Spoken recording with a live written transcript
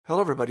Hello,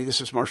 everybody. This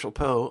is Marshall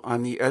Poe.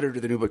 I'm the editor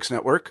of the New Books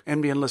Network.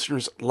 NBN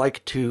listeners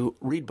like to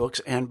read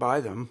books and buy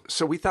them.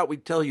 So we thought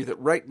we'd tell you that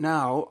right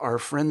now, our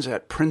friends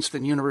at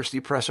Princeton University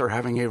Press are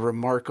having a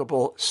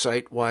remarkable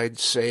site-wide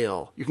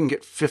sale. You can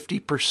get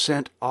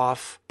 50%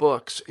 off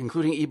books,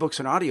 including ebooks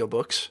and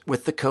audiobooks,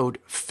 with the code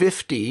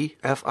 50,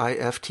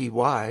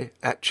 F-I-F-T-Y,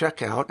 at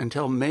checkout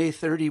until May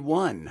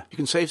 31. You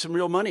can save some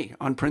real money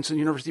on Princeton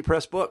University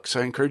Press books.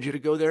 I encourage you to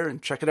go there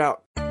and check it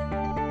out.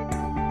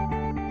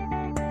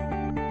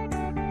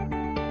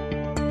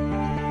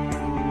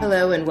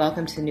 Hello and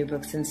welcome to New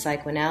Books in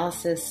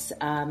Psychoanalysis.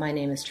 My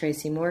name is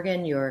Tracy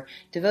Morgan, your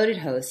devoted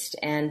host,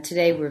 and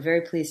today we're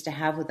very pleased to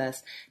have with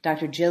us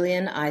Dr.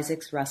 Gillian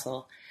Isaacs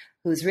Russell,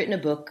 who's written a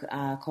book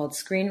called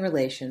Screen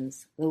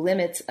Relations, The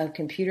Limits of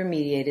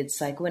Computer-Mediated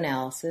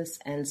Psychoanalysis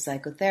and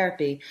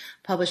Psychotherapy,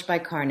 published by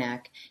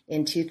Karnak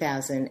in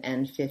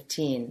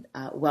 2015.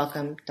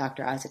 Welcome,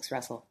 Dr. Isaacs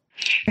Russell.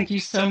 Thank you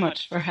so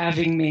much for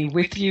having me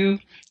with you.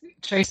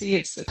 Tracy,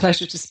 it's a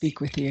pleasure to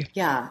speak with you.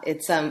 Yeah,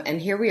 it's and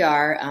here we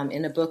are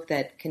in a book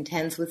that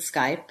contends with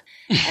Skype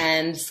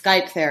and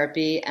Skype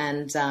therapy,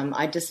 and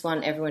I just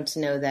want everyone to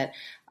know that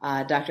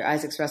Dr.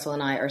 Isaacs Russell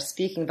and I are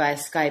speaking via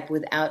Skype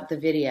without the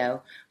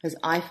video because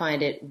I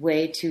find it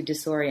way too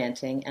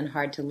disorienting and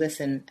hard to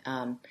listen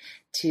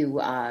to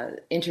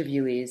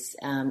interviewees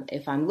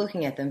if I'm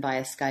looking at them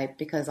via Skype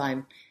because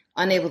I'm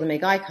unable to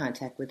make eye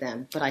contact with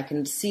them, but I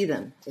can see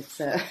them.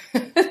 It's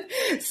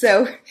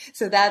so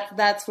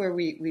that's where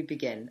we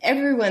begin.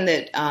 Everyone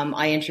that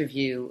I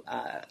interview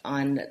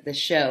on the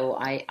show,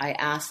 I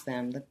ask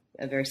them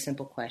a very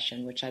simple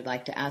question, which I'd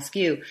like to ask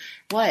you.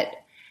 What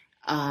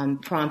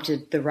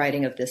prompted the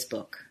writing of this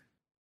book?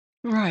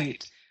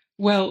 Right.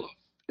 Well,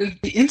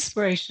 the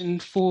inspiration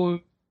for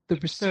the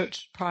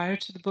research prior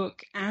to the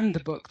book and the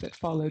book that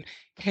followed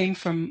came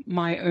from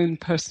my own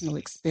personal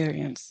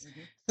experience.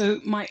 Mm-hmm. So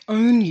my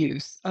own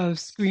use of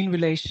screen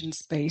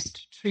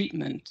relations-based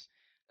treatment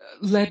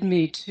led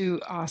me to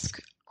ask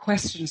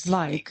questions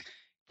like,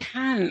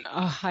 can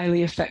a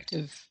highly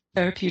effective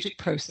therapeutic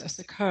process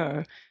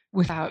occur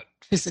without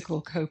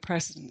physical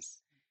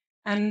co-presence?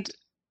 And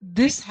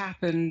this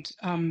happened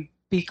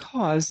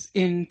because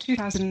in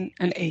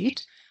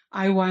 2008,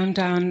 I wound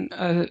down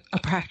a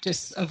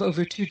practice of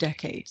over 2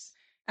 decades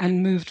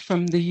and moved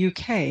from the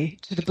UK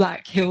to the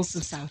Black Hills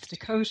of South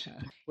Dakota.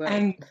 Well.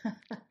 And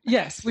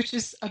yes, which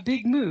is a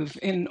big move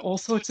in all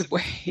sorts of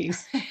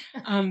ways.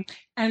 And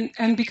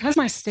because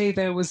my stay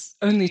there was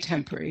only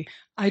temporary,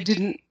 I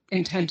didn't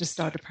intend to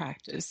start a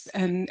practice.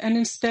 And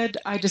instead,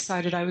 I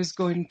decided I was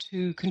going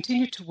to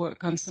continue to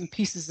work on some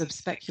pieces of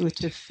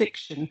speculative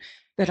fiction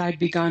that I'd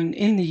begun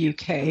in the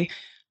UK,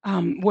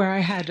 where I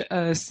had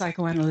a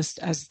psychoanalyst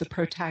as the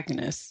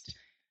protagonist.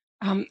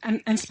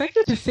 And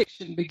speculative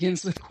fiction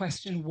begins with the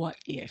question, what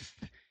if?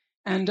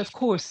 And of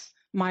course,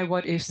 my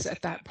what ifs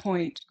at that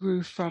point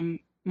grew from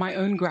my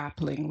own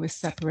grappling with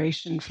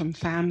separation from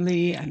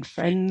family and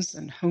friends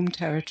and home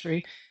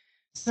territory.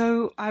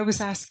 So I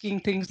was asking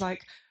things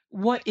like,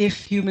 what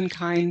if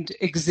humankind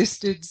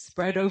existed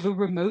spread over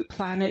remote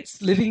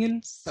planets, living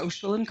in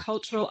social and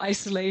cultural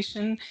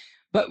isolation,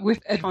 but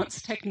with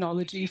advanced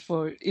technology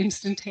for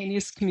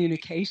instantaneous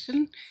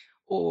communication?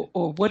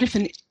 Or what if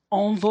an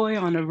envoy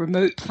on a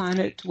remote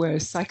planet where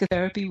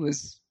psychotherapy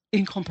was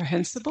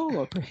incomprehensible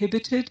or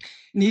prohibited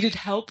needed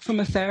help from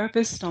a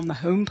therapist on the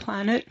home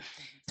planet?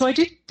 So I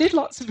did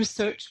lots of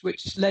research,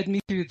 which led me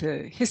through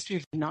the history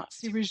of the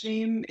Nazi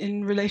regime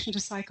in relation to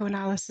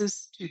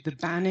psychoanalysis, to the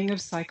banning of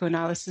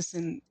psychoanalysis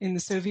in the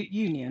Soviet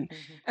Union.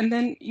 Mm-hmm. And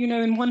then,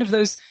 in one of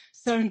those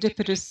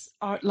serendipitous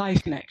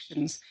art-life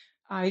connections,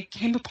 I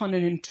came upon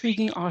an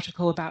intriguing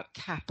article about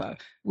CAPA,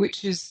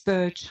 which is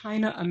the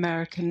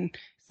China-American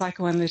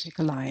Psychoanalytic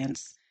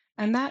Alliance.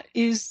 And that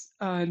is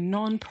a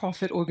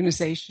non-profit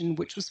organization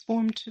which was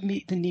formed to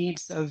meet the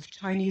needs of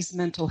Chinese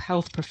mental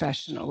health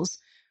professionals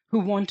who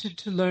wanted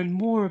to learn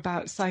more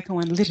about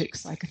psychoanalytic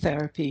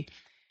psychotherapy.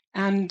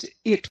 And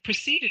it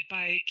proceeded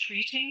by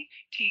treating,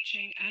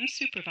 teaching, and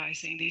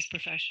supervising these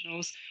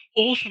professionals,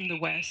 all from the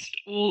West,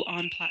 all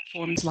on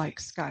platforms like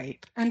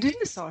Skype. And in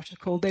this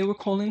article, they were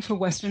calling for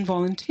Western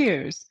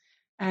volunteers,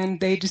 and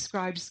they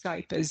described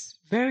Skype as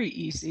very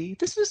easy.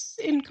 This was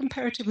in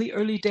comparatively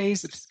early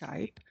days of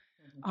Skype,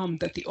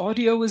 that the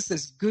audio was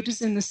as good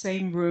as in the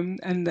same room,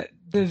 and that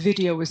the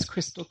video was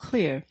crystal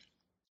clear.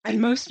 And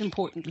most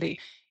importantly,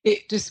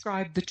 it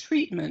described the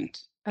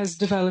treatment as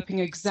developing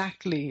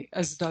exactly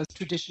as does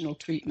traditional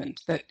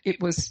treatment, that it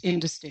was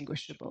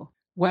indistinguishable.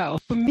 Well,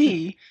 for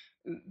me,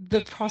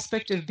 the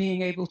prospect of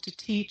being able to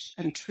teach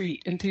and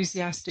treat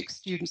enthusiastic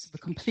students of a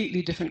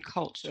completely different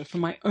culture from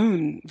my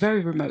own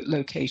very remote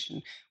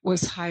location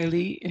was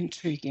highly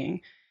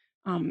intriguing.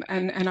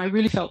 And I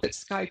really felt that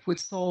Skype would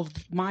solve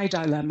my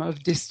dilemma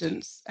of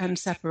distance and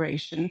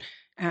separation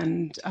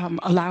and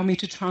allow me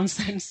to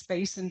transcend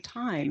space and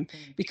time,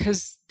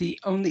 because the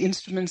only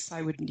instruments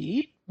I would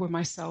need were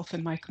myself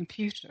and my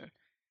computer.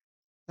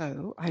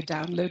 So I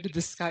downloaded the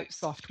Skype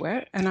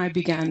software and I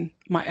began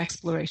my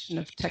exploration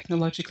of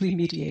technologically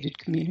mediated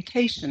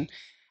communication.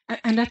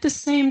 And at the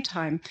same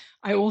time,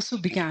 I also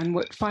began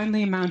what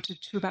finally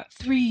amounted to about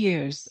 3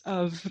 years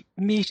of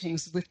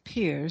meetings with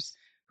peers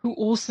who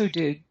also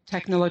did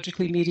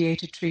technologically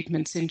mediated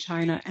treatments in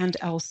China and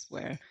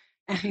elsewhere.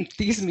 And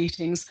these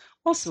meetings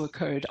also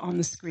occurred on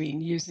the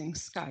screen using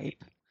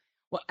Skype.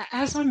 Well,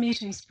 as our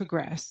meetings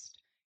progressed,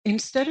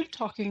 instead of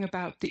talking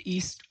about the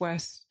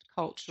East-West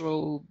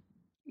cultural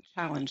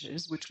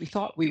challenges, which we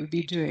thought we would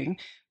be doing,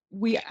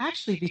 we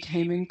actually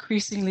became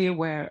increasingly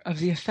aware of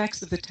the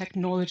effects of the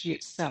technology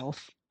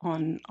itself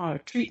on our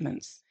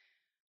treatments.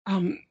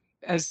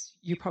 As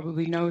you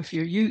probably know, if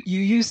you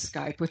use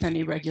Skype with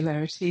any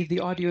regularity, the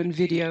audio and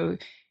video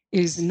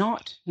is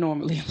not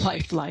normally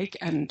lifelike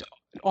and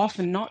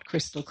often not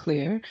crystal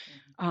clear.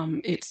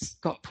 It's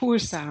got poor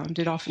sound.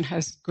 It often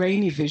has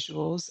grainy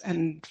visuals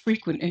and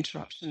frequent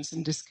interruptions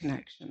and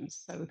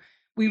disconnections. So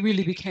we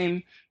really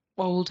became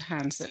old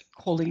hands at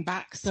calling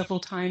back several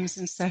times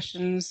in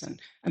sessions,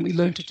 and we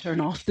learned to turn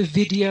off the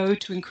video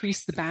to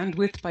increase the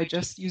bandwidth by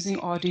just using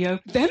audio.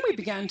 Then we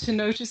began to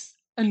notice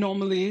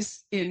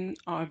anomalies in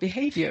our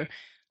behavior.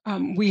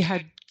 We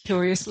had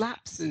curious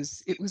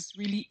lapses. It was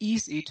really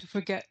easy to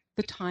forget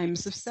the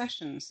times of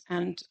sessions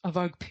and of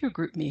our peer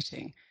group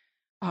meeting.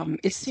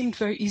 It seemed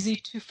very easy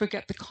to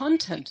forget the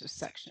content of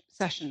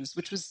sessions,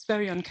 which was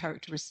very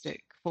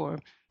uncharacteristic for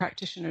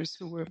practitioners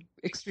who were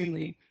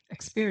extremely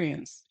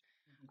experienced.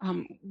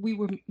 We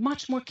were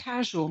much more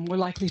casual, more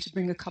likely to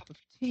bring a cup of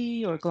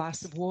tea or a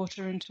glass of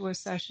water into a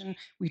session.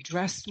 We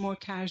dressed more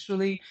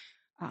casually.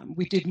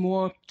 We did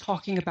more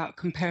talking about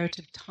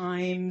comparative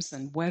times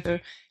and weather,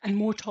 and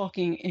more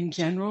talking in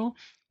general.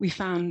 We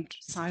found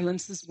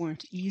silences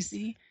weren't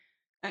easy,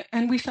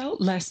 and we felt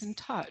less in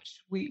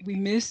touch. We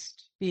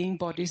missed being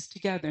bodies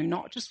together,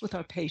 not just with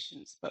our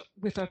patients, but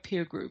with our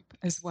peer group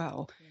as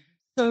well.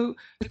 So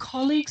the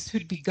colleagues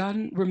who'd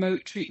begun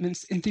remote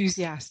treatments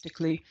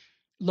enthusiastically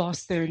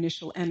lost their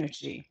initial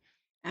energy.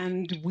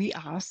 And we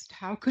asked,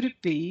 how could it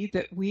be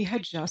that we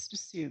had just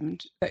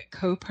assumed that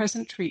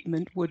co-present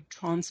treatment would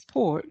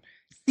transport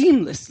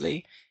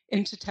seamlessly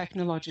into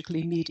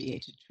technologically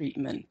mediated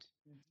treatment?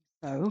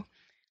 So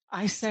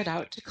I set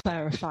out to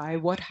clarify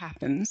what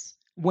happens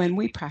when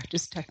we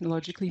practice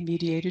technologically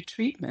mediated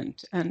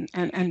treatment. And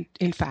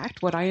in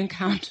fact, what I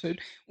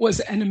encountered was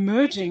an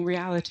emerging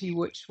reality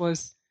which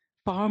was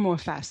far more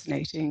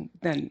fascinating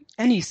than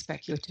any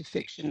speculative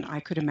fiction I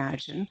could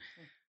imagine.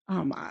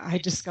 I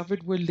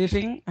discovered we're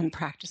living and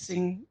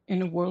practicing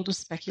in a world of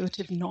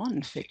speculative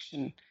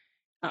nonfiction.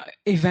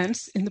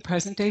 Events in the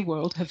present day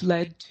world have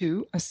led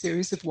to a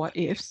series of what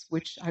ifs,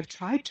 which I've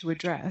tried to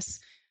address,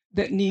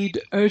 that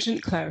need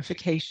urgent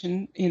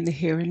clarification in the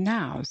here and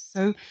now.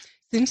 So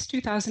since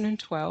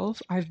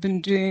 2012, I've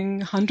been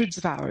doing hundreds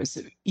of hours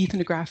of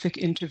ethnographic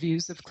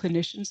interviews of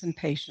clinicians and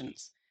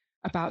patients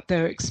about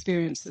their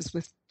experiences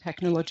with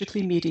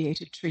technologically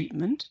mediated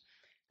treatment.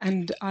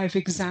 And I've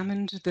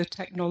examined the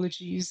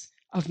technologies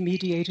of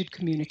mediated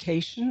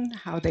communication,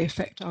 how they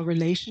affect our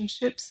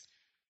relationships,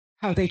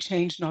 how they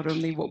change not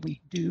only what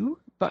we do,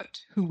 but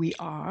who we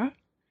are.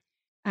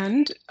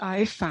 And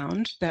I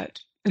found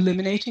that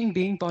eliminating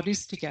being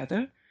bodies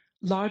together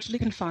largely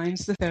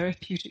confines the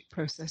therapeutic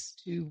process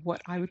to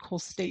what I would call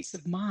states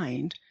of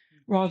mind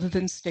rather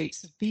than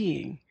states of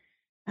being.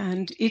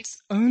 And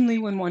it's only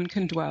when one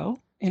can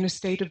dwell in a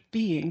state of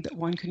being that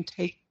one can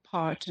take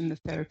part in the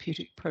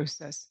therapeutic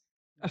process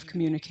of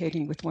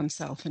communicating with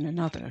oneself and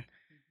another.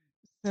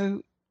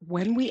 So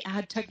when we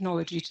add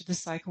technology to the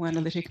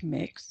psychoanalytic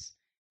mix,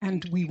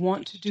 and we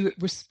want to do it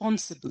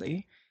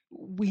responsibly,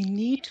 we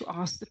need to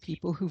ask the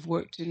people who've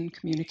worked in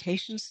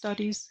communication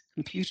studies,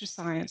 computer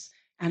science,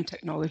 and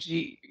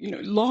technology,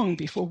 long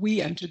before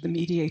we entered the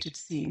mediated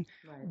scene,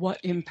 right, what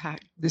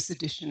impact this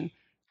addition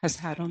has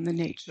had on the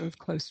nature of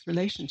close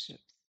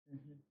relationships.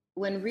 Mm-hmm.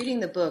 When reading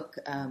the book,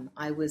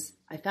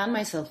 I found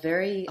myself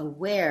very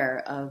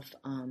aware of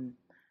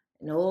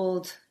an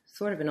old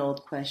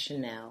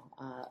question now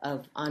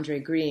of Andre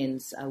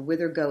Green's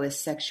Whither Goeth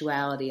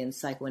Sexuality and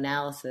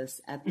Psychoanalysis,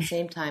 at the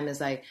same time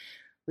as I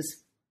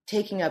was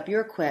taking up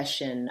your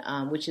question,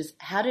 which is,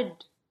 how did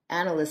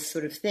analysts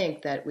sort of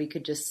think that we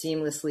could just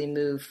seamlessly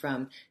move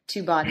from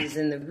two bodies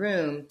in the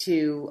room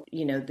to,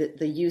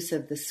 the use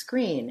of the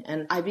screen?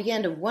 And I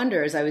began to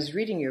wonder, as I was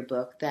reading your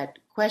book, that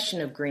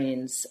question of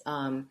Green's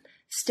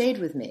stayed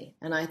with me.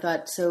 And I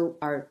thought, so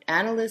are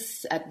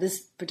analysts at this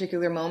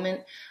particular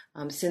moment,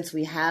 since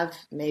we have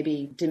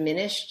maybe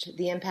diminished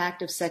the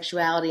impact of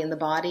sexuality in the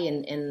body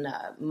in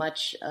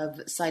much of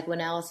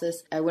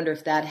psychoanalysis, I wonder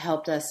if that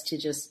helped us to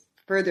just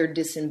further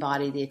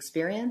disembody the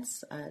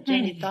experience. Do you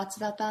have any thoughts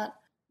about that?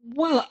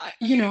 Well,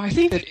 I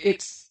think that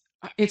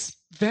it's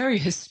very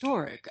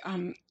historic.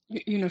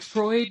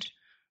 Freud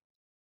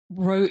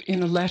wrote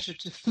in a letter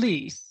to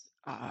Fliess,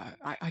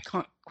 I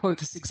can't quote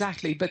this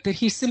exactly, but that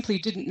he simply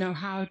didn't know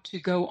how to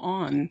go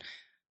on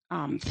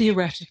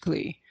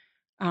theoretically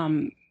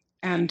and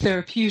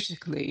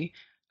therapeutically,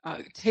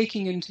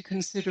 taking into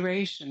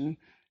consideration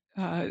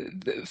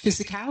the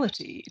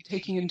physicality,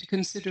 taking into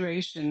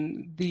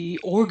consideration the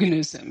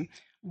organism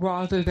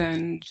rather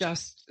than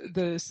just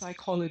the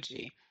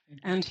psychology.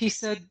 And he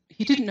said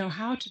he didn't know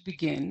how to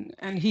begin,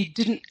 and he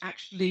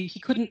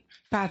couldn't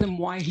fathom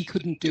why he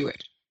couldn't do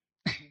it.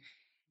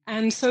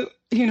 And so,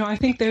 I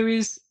think there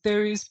is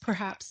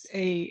perhaps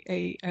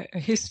a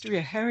history,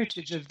 a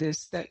heritage of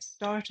this that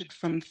started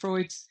from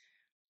Freud's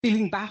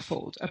feeling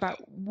baffled about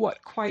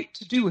what quite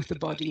to do with the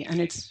body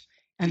and its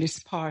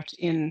part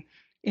in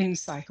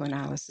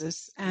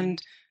psychoanalysis.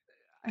 And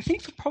I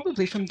think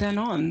probably from then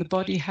on, the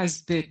body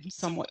has been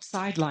somewhat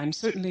sidelined.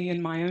 Certainly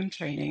in my own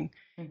training,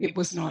 it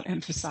was not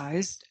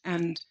emphasized.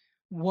 And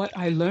what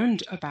I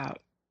learned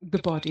about the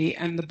body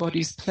and the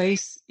body's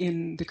place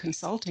in the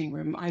consulting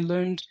room, I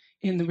learned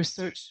in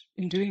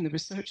doing the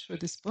research for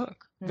this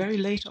book, very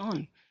late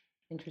on.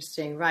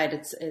 Interesting, right?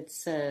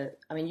 It's.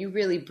 I mean, you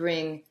really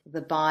bring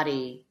the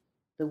body,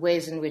 the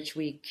ways in which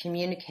we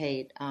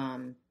communicate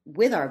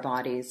with our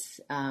bodies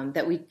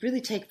that we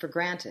really take for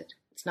granted.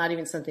 It's not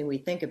even something we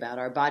think about.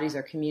 Our bodies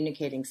are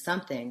communicating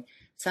something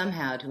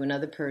somehow to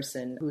another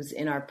person who's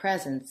in our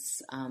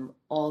presence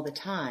all the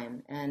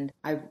time. And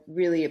I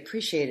really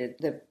appreciated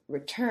the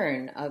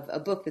return of a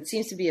book that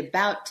seems to be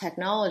about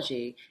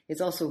technology.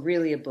 It's also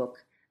really a book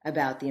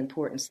about the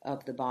importance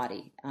of the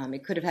body.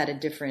 It could have had a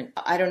different,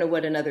 I don't know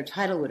what another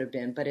title would have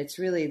been, but it's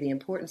really the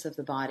importance of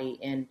the body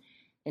in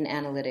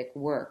analytic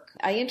work.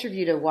 I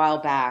interviewed a while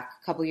back,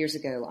 a couple years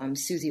ago,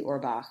 Susie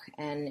Orbach,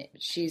 and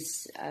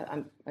she's,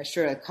 I'm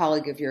sure, a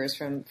colleague of yours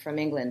from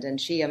England, and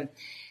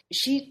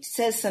she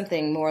says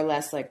something more or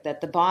less like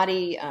that the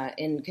body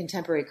in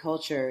contemporary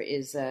culture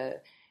is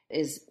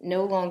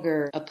no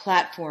longer a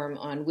platform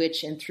on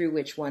which and through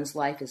which one's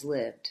life is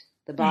lived.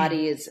 The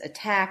body is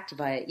attacked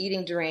by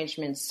eating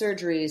derangements,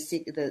 surgeries,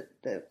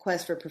 the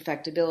quest for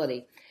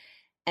perfectibility.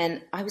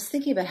 And I was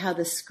thinking about how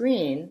the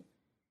screen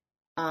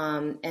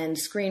and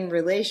screen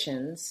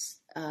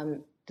relations,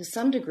 to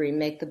some degree,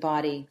 make the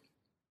body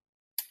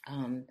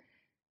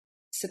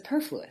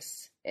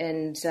superfluous.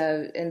 And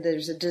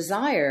there's a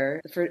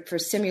desire for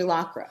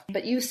simulacra.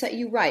 But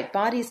you're right,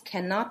 bodies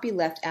cannot be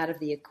left out of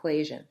the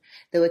equation,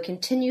 though it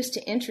continues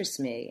to interest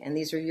me, and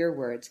these are your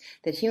words,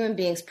 that human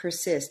beings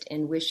persist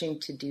in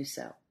wishing to do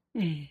so.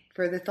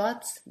 Further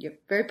thoughts?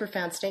 Very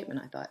profound statement,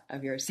 I thought,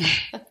 of yours.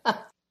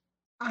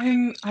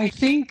 I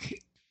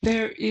think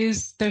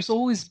there's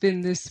always been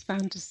this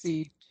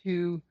fantasy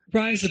to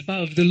rise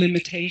above the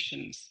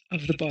limitations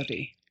of the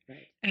body.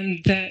 Right.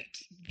 And that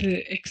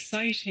the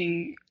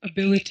exciting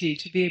ability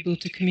to be able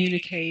to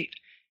communicate,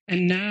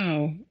 and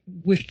now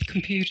with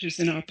computers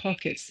in our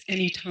pockets,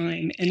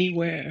 anytime,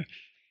 anywhere,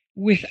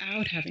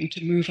 without having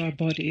to move our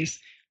bodies,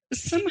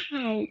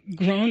 somehow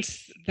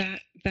grants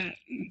that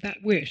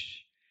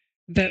wish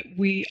that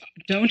we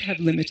don't have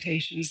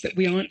limitations, that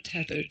we aren't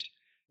tethered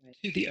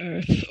to the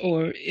earth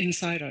or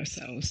inside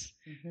ourselves.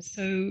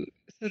 So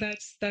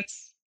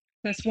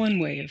that's one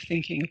way of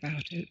thinking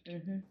about it.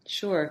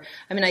 Sure.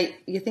 I mean,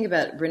 you think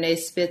about Renee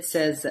Spitz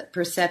says that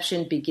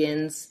perception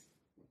begins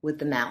with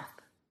the mouth.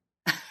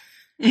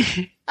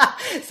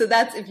 So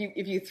that's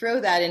if you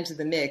throw that into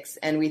the mix,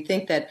 and we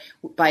think that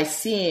by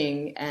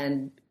seeing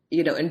and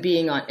and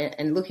being on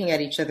and looking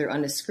at each other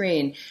on the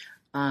screen,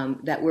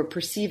 that we're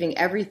perceiving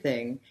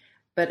everything.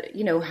 But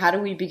how do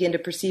we begin to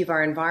perceive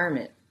our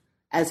environment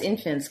as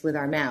infants with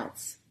our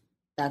mouths?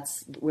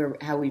 That's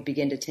how we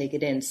begin to take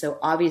it in. So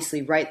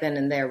obviously, right then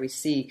and there, we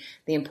see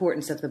the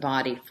importance of the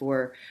body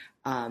for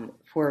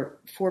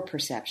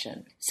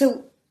perception.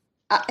 So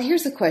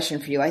here's a question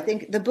for you. I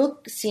think the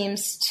book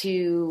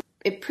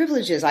it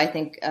privileges, I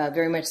think,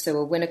 very much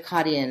so, a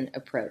Winnicottian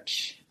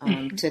approach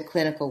to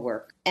clinical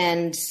work.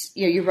 And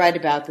you write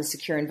about the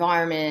secure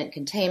environment,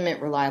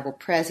 containment, reliable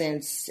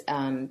presence,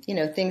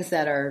 things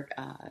that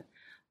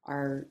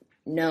are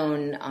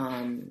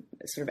known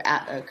sort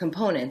of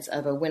components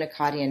of a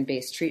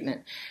Winnicottian-based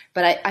treatment.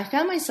 But I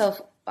found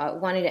myself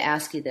wanting to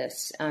ask you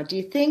this. Do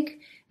you think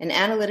an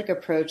analytic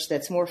approach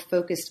that's more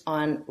focused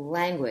on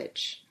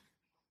language,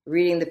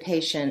 reading the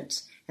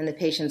patient and the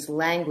patient's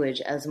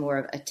language as more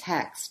of a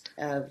text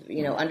of,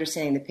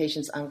 understanding the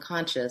patient's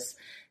unconscious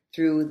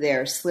through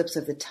their slips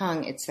of the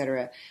tongue,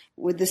 etc.,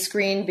 would the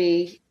screen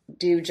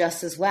do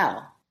just as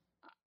well?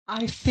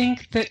 I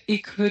think that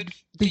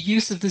the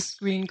use of the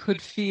screen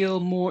could feel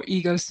more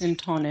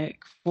egosyntonic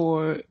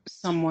for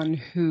someone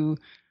who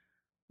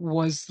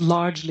was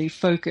largely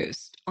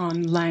focused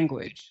on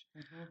language.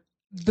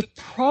 The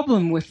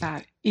problem with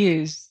that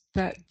is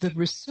that the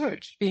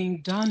research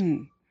being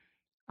done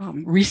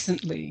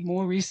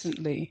more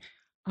recently,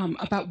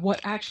 about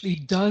what actually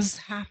does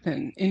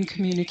happen in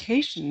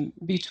communication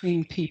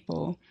between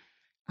people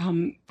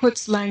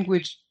puts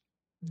language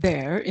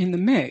there in the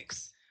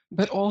mix,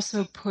 but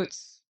also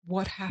puts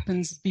what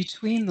happens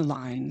between the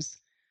lines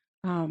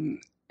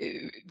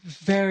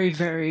very,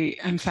 very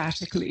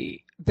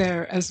emphatically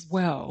there as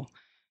well.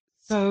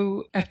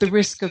 So at the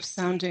risk of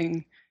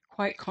sounding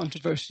quite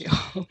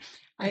controversial,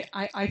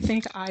 I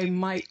think I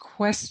might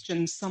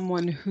question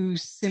someone who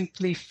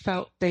simply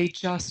felt they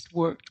just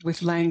worked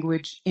with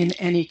language in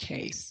any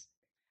case.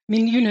 I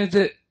mean,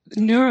 the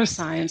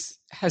neuroscience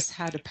has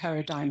had a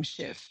paradigm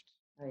shift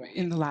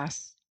in the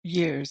last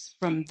years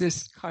from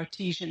this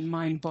Cartesian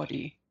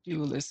mind-body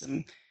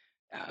dualism,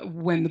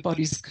 when the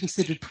body is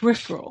considered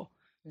peripheral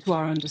to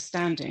our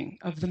understanding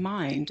of the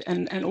mind.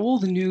 And all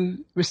the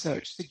new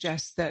research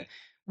suggests that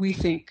we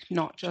think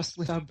not just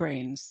with our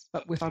brains,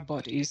 but with our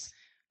bodies.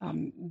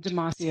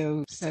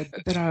 Damasio said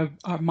that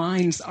our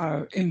minds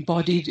are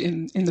embodied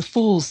in the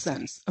full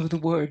sense of the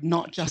word,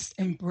 not just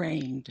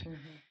embrained.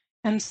 Mm-hmm.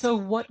 And so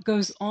what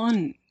goes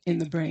on in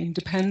the brain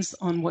depends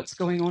on what's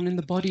going on in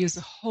the body as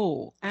a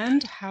whole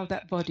and how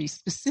that body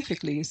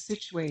specifically is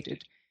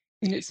situated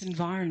in its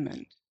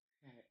environment.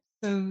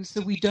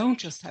 So we don't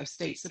just have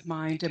states of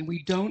mind, and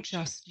we don't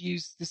just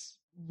use this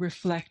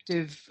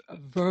reflective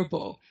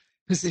verbal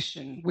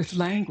position with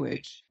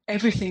language.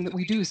 Everything that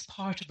we do is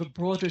part of a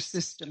broader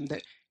system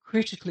that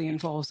critically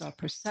involves our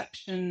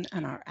perception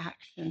and our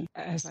action,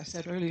 as I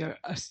said earlier,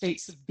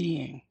 states of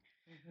being.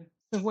 Mm-hmm.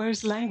 So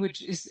whereas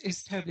language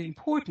is terribly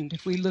important,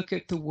 if we look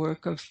at the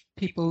work of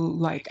people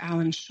like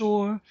Alan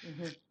Shore,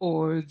 mm-hmm.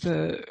 or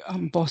the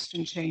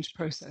Boston Change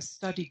Process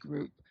Study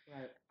Group,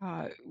 right.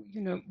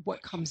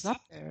 What comes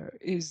up there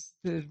is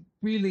the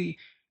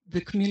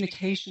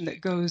communication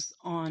that goes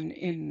on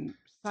in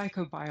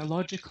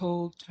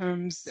psychobiological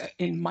terms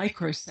in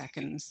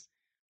microseconds,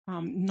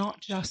 not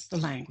just the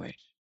language.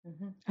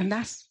 Mm-hmm. And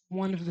that's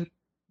one of the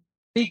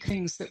big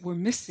things that we're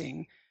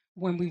missing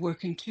when we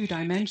work in two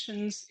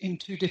dimensions, in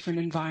two different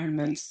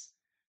environments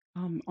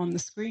on the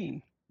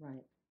screen.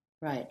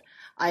 Right.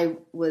 I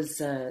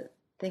was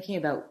thinking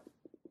about,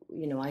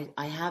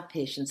 I have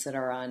patients that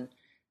are on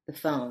the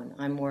phone.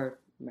 I'm more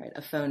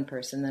a phone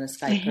person than a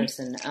Skype mm-hmm.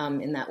 person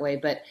in that way.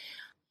 But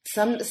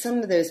some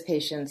of those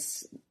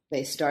patients,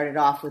 they started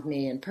off with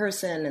me in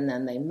person, and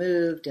then they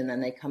moved, and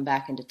then they come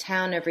back into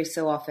town every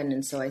so often,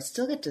 and so I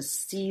still get to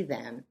see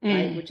them,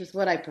 right? Which is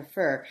what I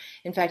prefer.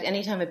 In fact,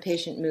 anytime a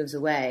patient moves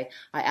away,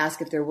 I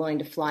ask if they're willing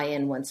to fly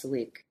in once a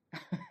week.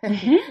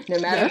 Mm-hmm.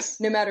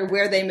 no matter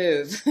where they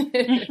move.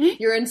 Mm-hmm.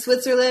 You're in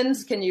Switzerland,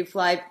 can you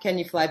fly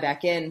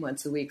back in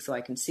once a week so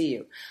I can see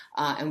you,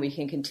 and we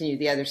can continue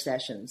the other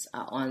sessions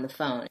on the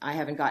phone. I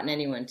haven't gotten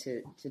anyone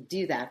to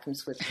do that from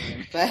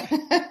Switzerland, but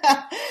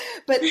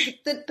but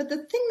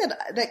the thing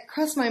that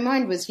crossed my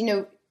mind was,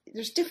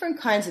 there's different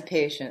kinds of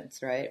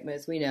patients, right?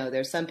 As we know,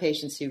 there's some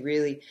patients who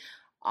really,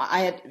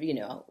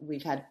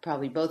 we've had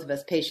probably both of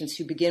us patients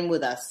who begin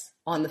with us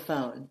on the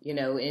phone, in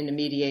a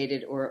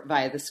mediated or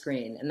via the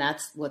screen, and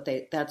that's what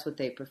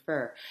they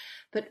prefer.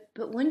 But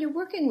when you're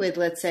working with,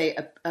 let's say,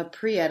 a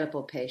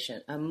pre-Oedipal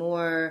patient, a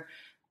more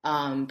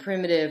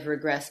primitive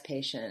regressed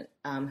patient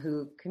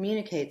who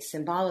communicates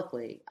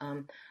symbolically,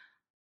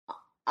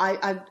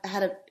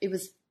 it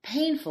was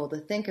painful to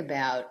think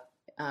about.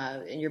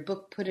 And your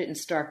book put it in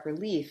stark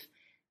relief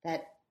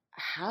that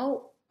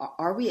how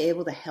are we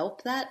able to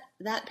help that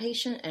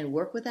patient and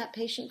work with that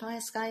patient via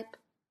Skype?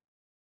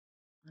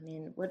 I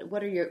mean,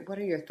 what are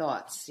your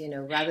thoughts?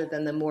 Rather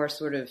than the more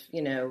sort of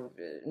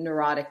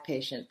neurotic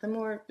patient, the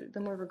more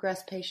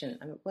regressed patient.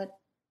 I mean, what?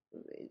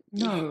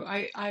 No,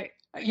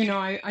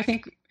 I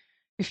think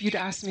if you'd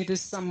asked me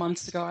this some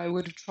months ago, I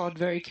would have trod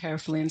very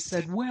carefully and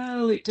said,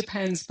 well, it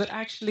depends. But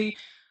actually,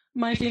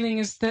 my feeling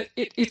is that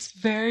it's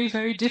very,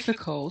 very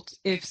difficult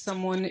if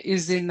someone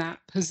is in that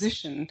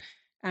position.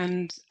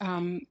 And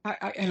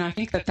I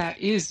think that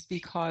is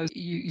because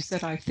you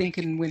said, I think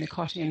in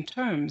Winnicottian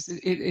terms,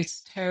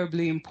 it's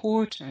terribly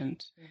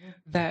important mm-hmm.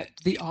 that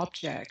the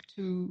object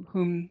to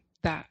whom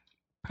that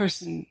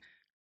person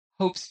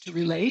hopes to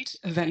relate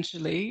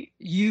eventually,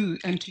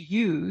 to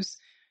use,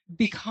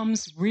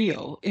 becomes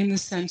real in the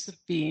sense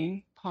of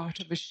being part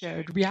of a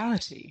shared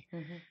reality.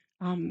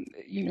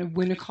 Mm-hmm.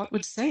 Winnicott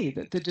would say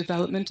that the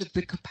development of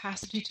the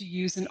capacity to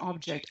use an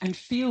object and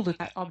feel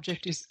that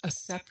object is a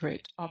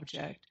separate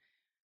object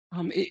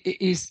it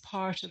is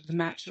part of the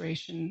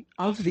maturation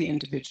of the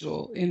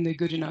individual in the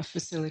good enough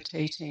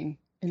facilitating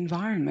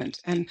environment.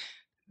 And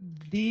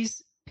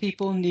these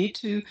people need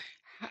to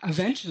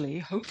eventually,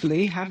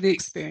 hopefully, have the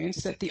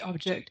experience that the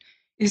object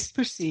is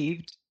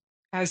perceived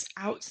as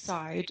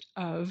outside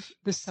of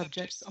the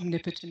subject's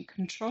omnipotent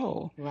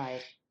control.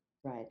 Right.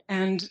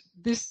 And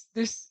this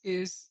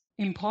is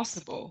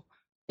impossible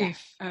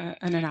if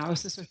an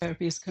analysis or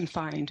therapy is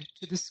confined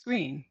to the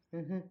screen.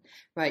 Mm-hmm.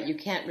 Right. You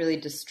can't really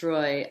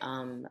destroy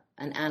an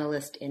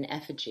analyst in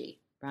effigy,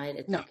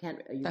 right? No,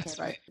 that's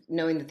right.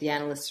 Knowing that the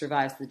analyst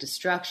survives the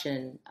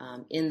destruction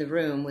in the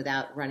room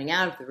without running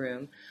out of the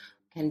room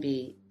can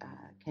be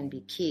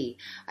key.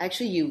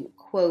 Actually, you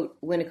quote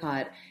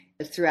Winnicott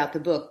throughout the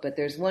book, but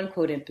there's one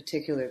quote in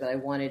particular that I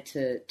wanted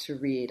to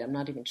read. I'm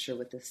not even sure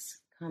what this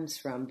comes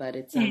from, but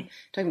it's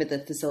talking about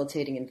the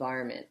facilitating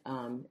environment,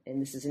 and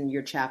this is in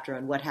your chapter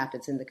on what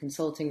happens in the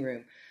consulting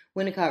room.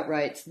 Winnicott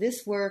writes,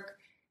 "This work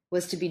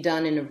was to be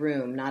done in a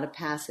room, not a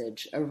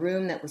passage, a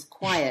room that was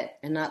quiet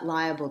and not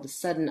liable to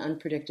sudden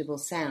unpredictable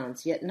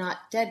sounds, yet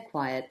not dead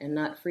quiet and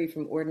not free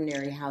from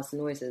ordinary house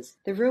noises.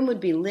 The room would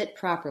be lit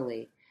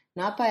properly,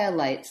 not by a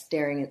light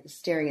staring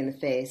in the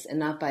face and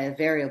not by a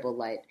variable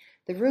light,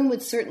 The room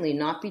would certainly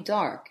not be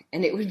dark,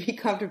 and it would be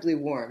comfortably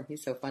warm.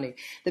 He's so funny.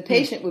 The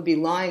patient would be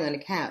lying on a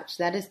couch,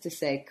 that is to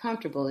say,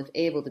 comfortable if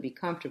able to be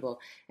comfortable,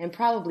 and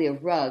probably a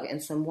rug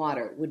and some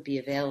water would be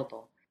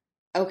available.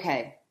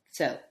 Okay,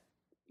 so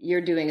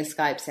you're doing a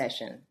Skype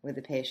session with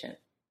a patient.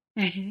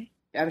 Mm-hmm.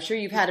 I'm sure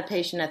you've had a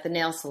patient at the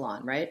nail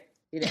salon, right?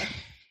 You know?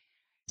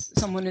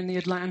 Someone in the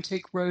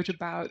Atlantic wrote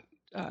about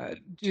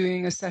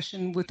doing a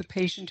session with a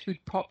patient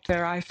who'd propped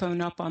their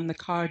iPhone up on the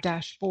car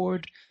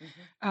dashboard.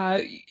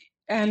 Mm-hmm.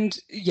 And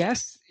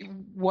yes,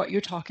 what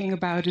you're talking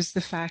about is the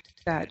fact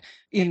that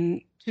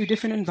in two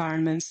different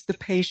environments, the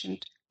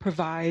patient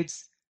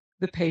provides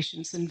the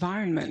patient's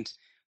environment,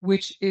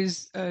 which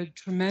is a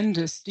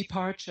tremendous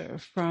departure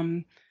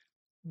from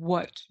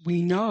what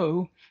we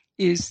know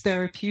is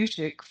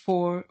therapeutic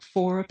for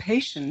a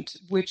patient,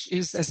 which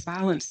is, as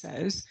Balint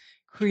says,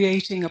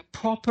 creating a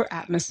proper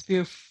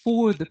atmosphere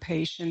for the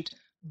patient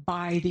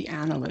by the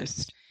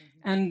analyst.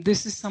 Mm-hmm. And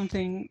this is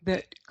something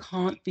that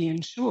can't be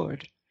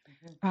ensured.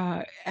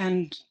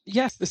 And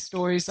yes, the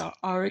stories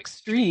are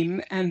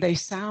extreme and they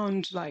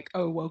sound like,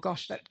 oh, well,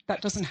 gosh,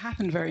 that doesn't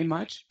happen very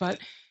much. But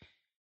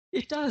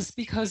it does,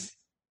 because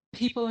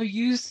people are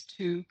used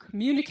to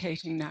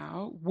communicating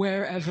now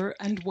wherever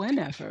and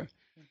whenever.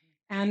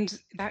 And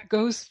that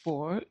goes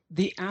for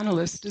the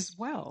analyst as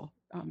well.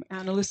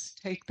 Analysts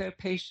take their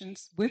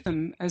patients with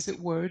them, as it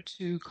were,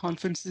 to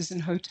conferences in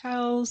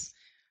hotels,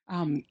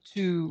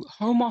 to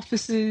home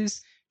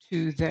offices,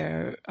 to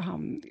their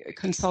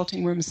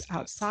consulting rooms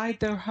outside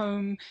their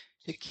home,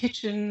 to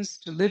kitchens,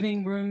 to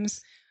living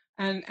rooms.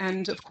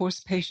 And of course,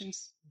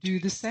 patients do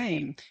the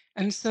same.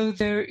 And so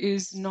there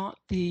is not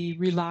the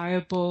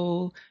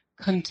reliable,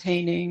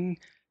 containing,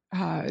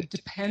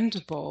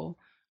 dependable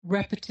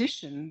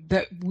repetition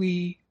that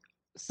we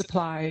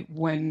supply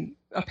when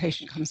a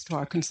patient comes to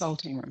our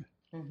consulting room.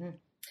 Mm-hmm.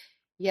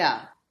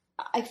 Yeah.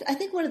 I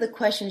think one of the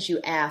questions you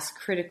ask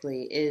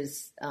critically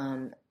is,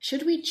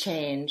 should we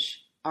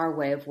change our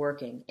way of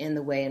working in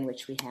the way in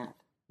which we have?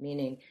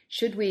 Meaning,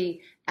 should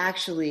we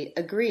actually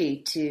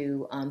agree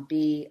to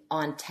be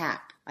on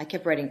tap? I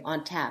kept writing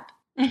on tap.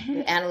 Mm-hmm.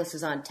 The analyst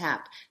is on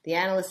tap. The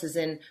analyst is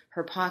in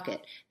her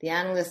pocket. The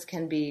analyst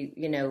can be,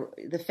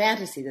 the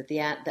fantasy that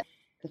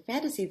the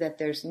fantasy that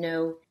there's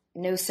no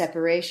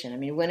separation. I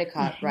mean,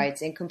 Winnicott mm-hmm.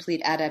 writes,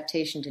 incomplete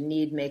adaptation to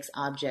need makes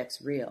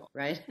objects real,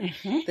 right?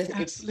 Mm-hmm.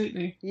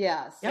 Absolutely.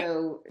 Yeah.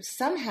 So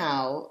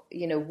somehow,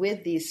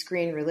 with these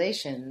screen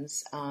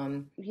relations,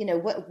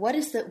 what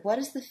is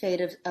the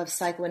fate of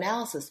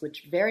psychoanalysis,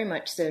 which very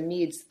much so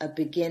needs a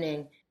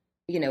beginning,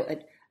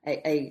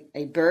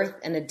 a birth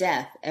and a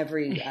death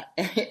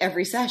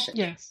every session.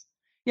 Yes.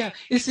 Yeah.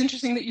 It's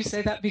interesting that you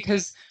say that,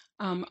 because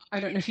I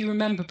don't know if you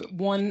remember, but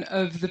one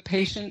of the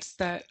patients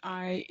that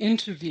I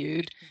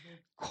interviewed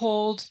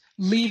called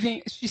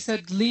she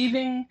said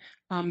leaving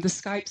the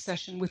Skype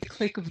session with a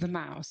click of the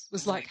mouse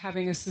was like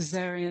having a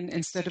cesarean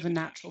instead of a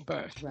natural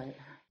birth. Right.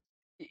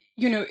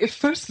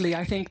 Firstly,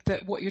 I think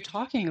that what you're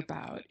talking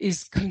about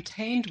is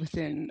contained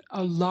within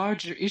a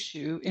larger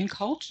issue in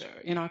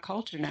our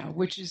culture now,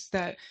 which is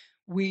that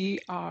we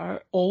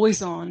are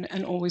always on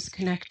and always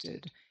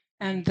connected.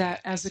 And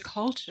that as a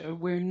culture,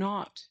 we're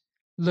not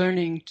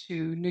learning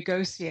to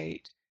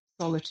negotiate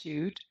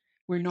solitude.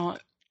 We're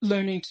not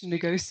learning to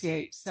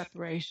negotiate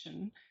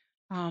separation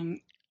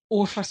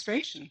or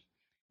frustration,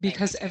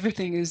 because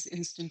everything is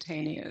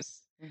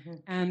instantaneous. Mm-hmm.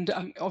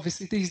 And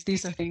obviously,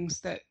 these are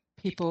things that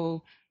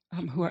people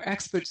who are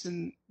experts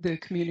in the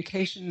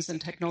communications and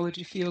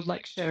technology field,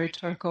 like Sherry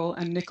Turkle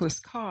and Nicholas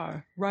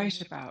Carr, write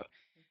mm-hmm. about.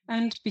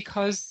 And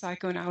because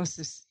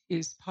psychoanalysis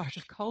is part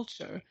of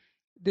culture,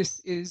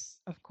 this is,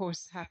 of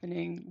course,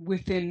 happening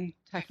within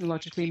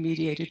technologically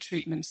mediated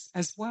treatments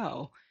as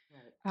well.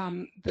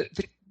 Right.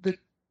 The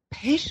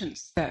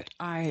patients that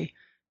I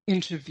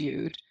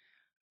interviewed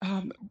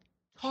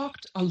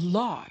talked a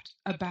lot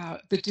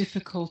about the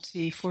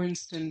difficulty, for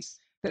instance,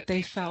 that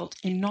they felt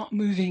in not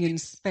moving in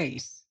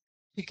space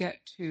to get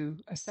to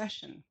a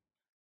session.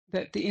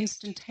 That the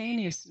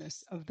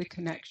instantaneousness of the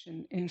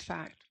connection, in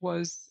fact,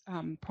 was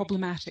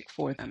problematic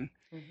for them.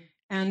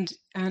 Mm-hmm.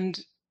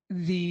 And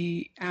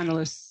the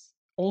analysts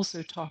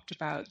also talked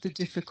about the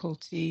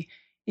difficulty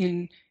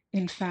in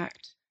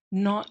fact,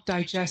 not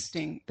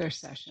digesting their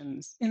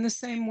sessions in the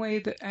same way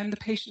that, and the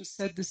patients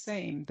said the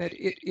same, that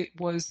it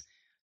was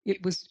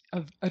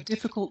a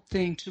difficult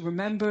thing to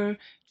remember,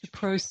 to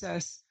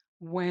process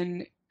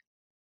when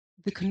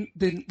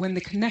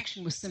the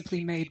connection was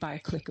simply made by a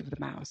click of the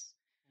mouse.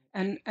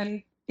 And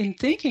in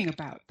thinking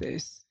about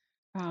this,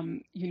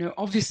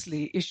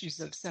 obviously issues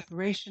of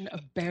separation,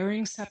 of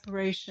bearing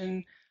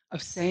separation,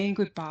 of saying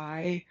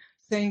goodbye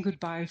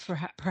for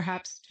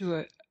perhaps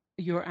to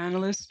your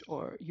analyst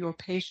or your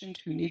patient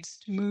who needs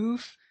to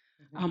move,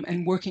 mm-hmm.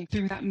 And working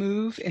through that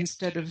move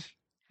instead of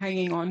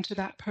hanging on to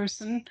that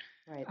person.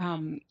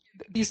 Right.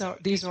 These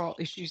are all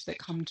issues that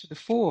come to the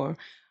fore.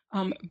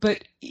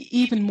 But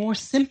even more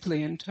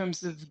simply, in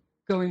terms of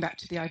going back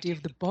to the idea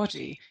of the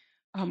body,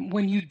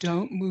 when you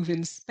don't move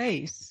in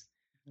space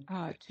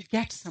to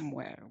get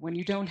somewhere, when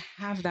you don't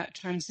have that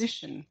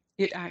transition,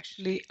 it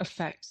actually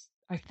affects,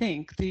 I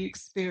think, the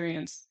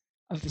experience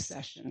of the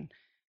session.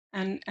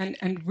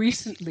 And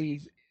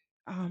recently,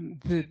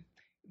 the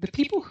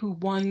people who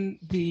won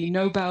the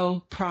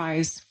Nobel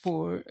Prize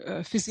for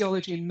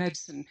Physiology and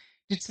Medicine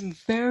did some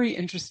very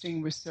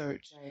interesting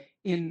research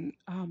in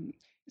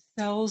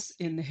cells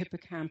in the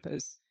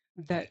hippocampus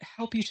that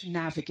help you to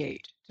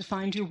navigate, to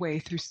find your way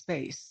through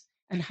space,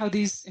 and how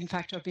these, in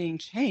fact, are being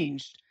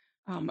changed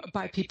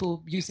by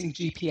people using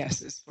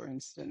GPSs, for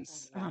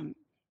instance.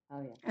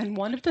 And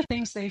one of the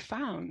things they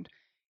found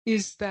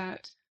is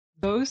that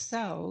those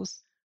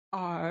cells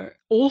are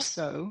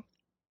also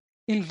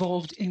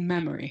involved in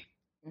memory.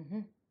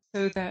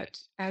 So that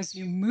as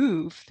you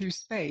move through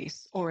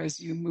space, or as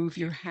you move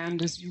your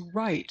hand as you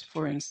write,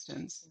 for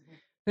instance,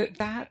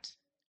 that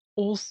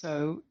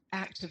also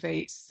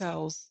activates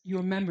cells,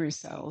 your memory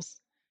cells,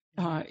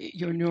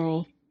 your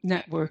neural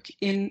network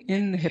in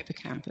the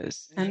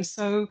hippocampus. And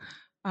so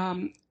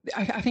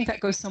I think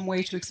that goes some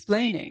way to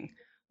explaining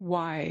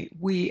why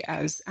we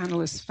as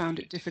analysts found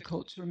it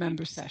difficult to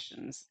remember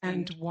sessions,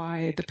 and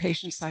why the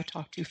patients I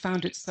talked to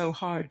found it so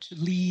hard to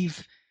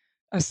leave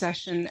a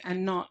session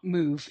and not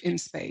move in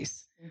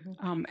space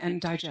and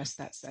digest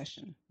that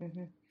session.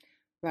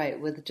 Right,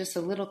 with just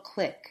a little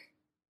click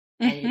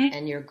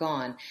and you're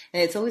gone.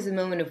 And it's always a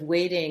moment of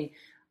waiting.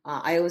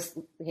 I always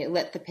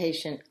let the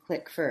patient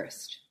click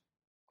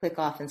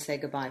off and say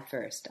goodbye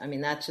first. I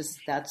mean,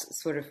 that's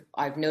sort of,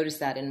 I've noticed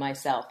that in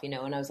myself, and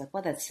I was like,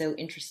 well, that's so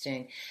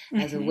interesting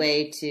as a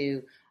way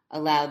to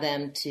allow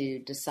them to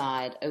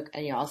decide,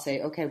 okay, I'll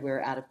say, okay,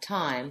 we're out of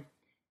time.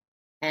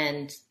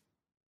 And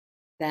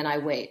then I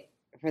wait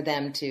for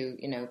them to,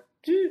 you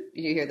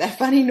hear that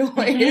funny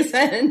noise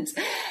and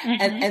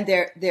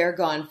they're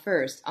gone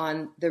first.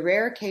 On the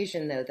rare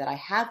occasion though that I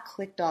have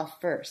clicked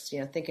off first,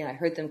 thinking I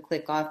heard them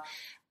click off,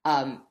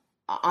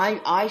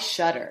 I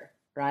shudder,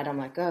 right? I'm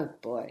like, oh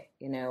boy,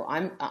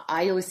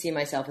 I always see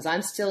myself as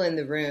I'm still in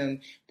the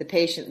room, the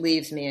patient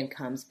leaves me and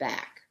comes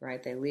back,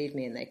 right? They leave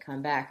me and they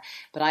come back.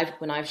 But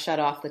when I've shut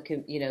off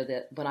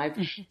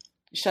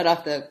shut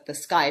off the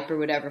Skype or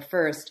whatever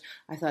first,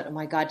 I thought, oh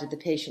my God, did the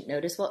patient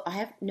notice? Well,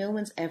 no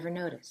one's ever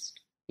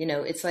noticed.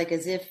 It's like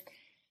as if,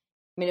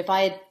 if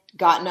I had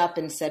gotten up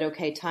and said,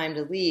 okay, time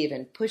to leave,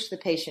 and pushed the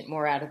patient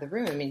more out of the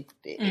room,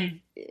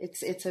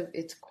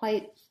 it's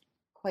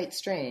quite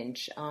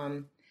strange.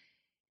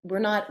 We're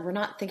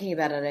not thinking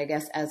about it, I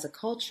guess, as a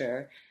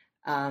culture.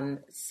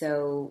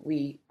 So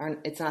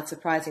it's not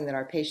surprising that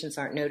our patients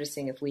aren't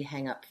noticing if we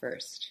hang up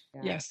first.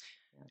 Yeah. Yes.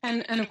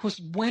 And of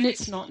course, when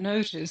it's not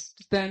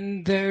noticed,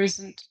 then there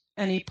isn't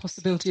any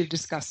possibility of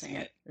discussing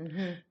it.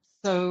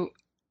 So,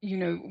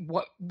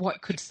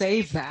 what could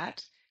save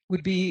that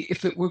would be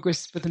if it were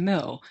grist for the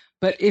mill.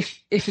 But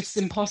if it's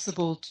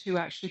impossible to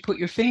actually put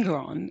your finger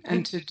on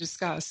and to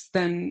discuss,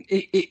 then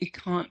it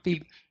can't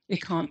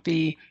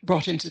be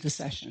brought into the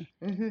session.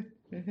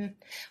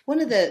 One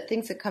of the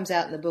things that comes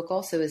out in the book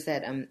also is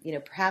that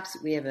perhaps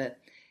we have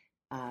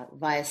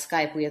via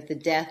Skype we have the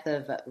death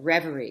of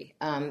reverie,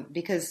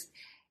 because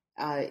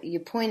you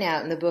point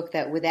out in the book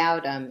that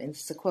without, and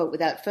this is a quote,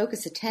 without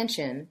focused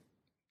attention,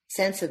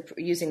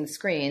 using the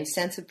screen,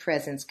 sense of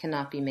presence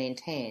cannot be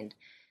maintained.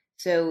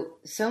 So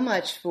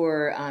much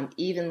for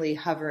evenly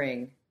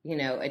hovering,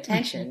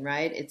 attention,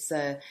 right? It's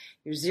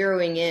you're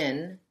zeroing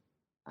in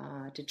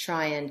to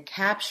try and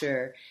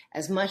capture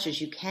as much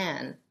as you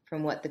can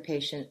from what the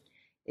patient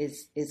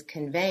is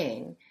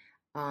conveying.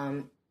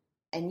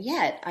 And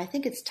yet, I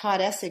think it's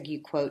Todd Essig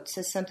you quote,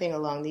 says something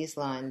along these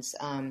lines.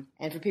 And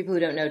for people who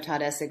don't know,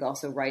 Todd Essig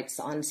also writes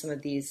on some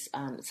of this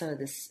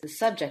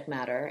subject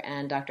matter.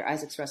 And Dr.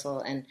 Isaacs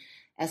Russell and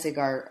Essig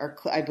are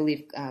I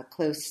believe,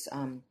 close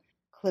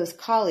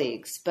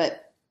colleagues.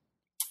 But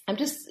I'm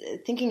just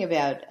thinking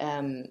about,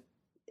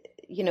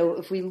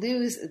 if we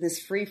lose this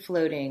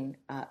free-floating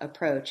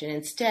approach, and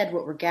instead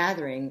what we're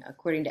gathering,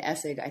 according to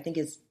Essig, I think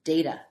is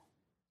data.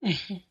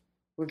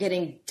 We're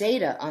getting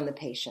data on the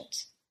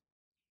patient.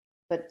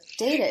 But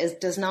data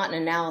does not an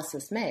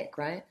analysis make,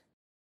 right?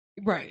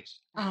 Right.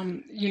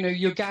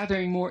 You're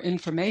gathering more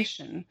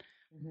information,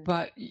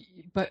 but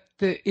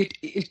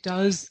it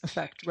does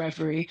affect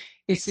reverie.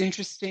 It's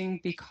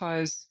interesting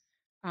because,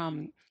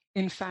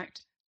 in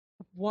fact,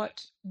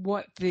 what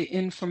the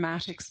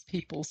informatics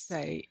people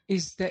say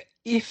is that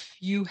if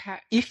you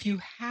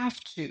have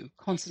to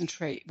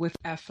concentrate with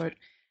effort,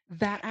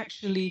 that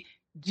actually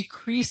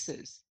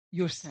decreases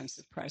your sense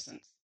of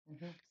presence.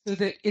 So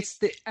that it's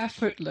the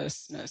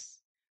effortlessness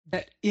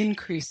that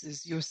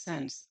increases your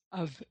sense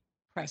of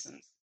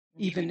presence,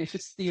 even if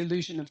it's the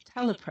illusion of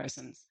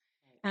telepresence.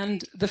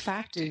 And the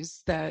fact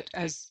is that,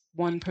 as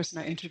one person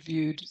I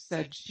interviewed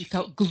said, she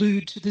felt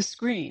glued to the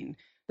screen,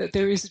 that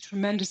there is a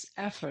tremendous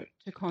effort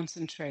to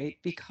concentrate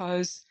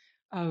because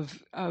of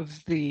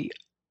the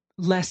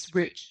less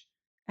rich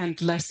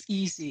and less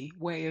easy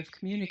way of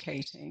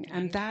communicating.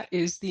 And that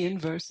is the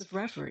inverse of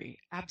reverie,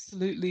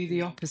 absolutely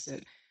the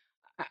opposite.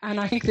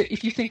 And I think that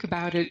if you think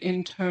about it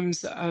in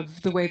terms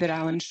of the way that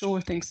Alan Shore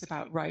thinks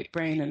about right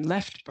brain and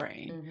left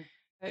brain,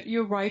 that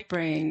your right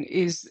brain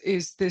is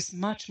this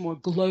much more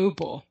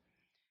global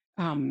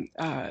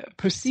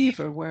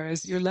perceiver,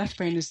 whereas your left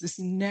brain is this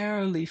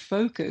narrowly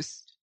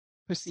focused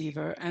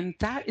perceiver. And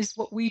that is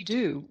what we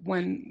do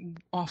when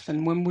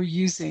we're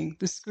using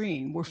the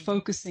screen. We're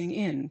focusing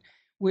in,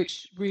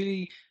 which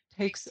really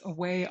takes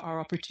away our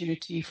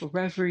opportunity for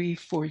reverie,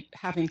 for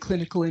having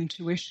clinical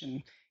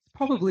intuition.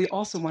 Probably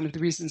also one of the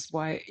reasons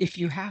why, if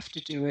you have to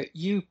do it,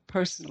 you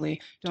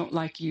personally don't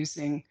like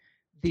using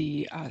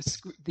the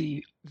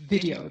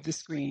video of the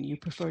screen. You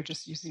prefer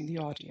just using the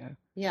audio.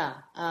 Yeah.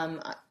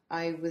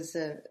 I was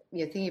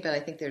thinking about, I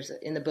think there's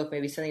in the book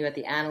maybe something about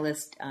the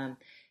analyst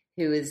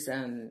who is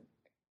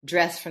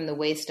dressed from the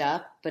waist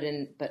up, but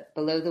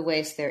below the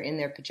waist they're in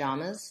their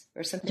pajamas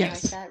or something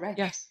like that, right?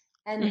 Yes.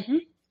 And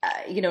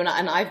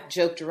and I've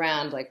joked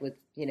around like with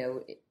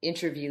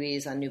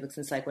interviewees on New Books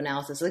in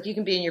Psychoanalysis, like you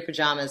can be in your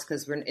pajamas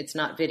because it's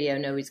not video,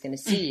 nobody's going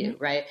to see you,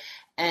 right?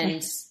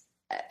 And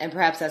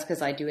perhaps that's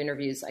because I do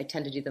interviews. I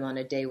tend to do them on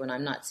a day when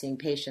I'm not seeing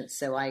patients,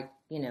 so I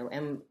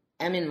am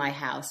in my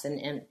house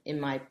and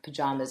in my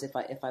pajamas if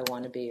I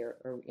want to be or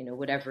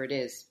whatever it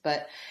is.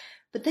 But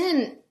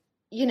then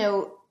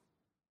the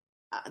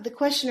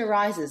question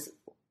arises.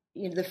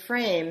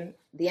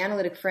 The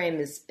analytic frame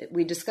is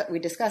we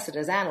discuss it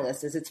as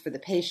analysts as it's for the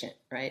patient,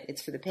 right?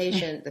 It's for the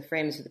patient. The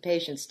frame is for the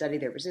patient. Study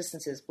their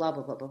resistances. Blah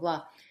blah blah blah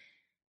blah.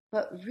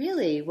 But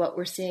really, what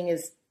we're seeing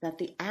is that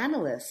the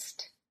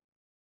analyst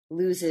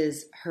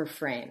loses her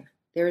frame.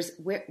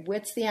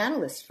 What's the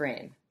analyst's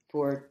frame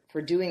for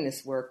doing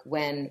this work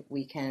when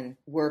we can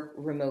work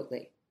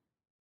remotely?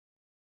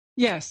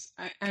 Yes,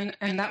 and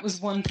that was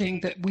one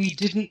thing that we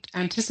didn't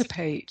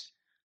anticipate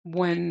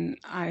when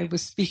I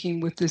was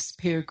speaking with this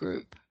peer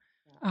group.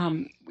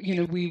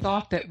 We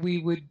thought that we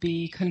would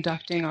be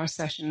conducting our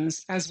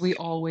sessions as we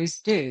always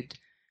did,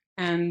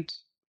 and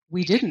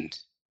we didn't.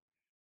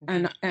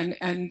 And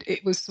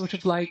it was sort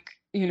of like,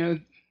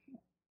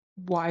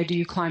 why do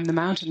you climb the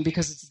mountain?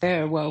 Because it's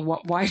there. Well,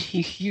 why do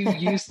you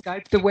use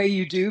Skype the way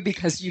you do?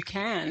 Because you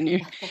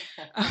can.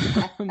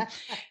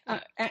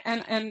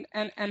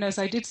 And as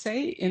I did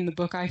say in the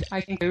book,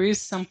 I think there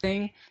is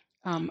something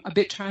a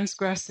bit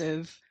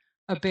transgressive,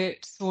 a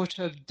bit sort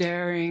of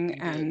daring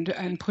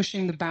and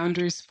pushing the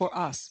boundaries for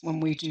us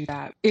when we do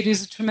that. It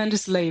is a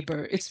tremendous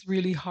labor. It's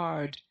really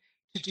hard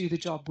to do the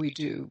job we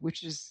do,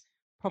 which is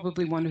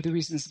probably one of the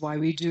reasons why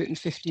we do it in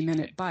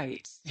 50-minute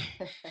bites,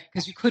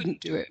 because you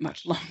couldn't do it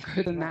much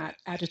longer than that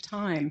at a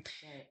time.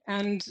 Right.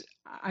 And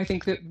I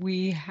think that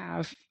we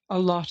have a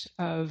lot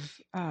of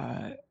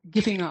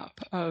giving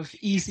up of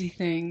easy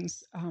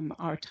things.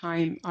 Our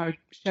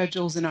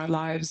schedules in our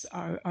lives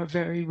are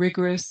very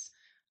rigorous.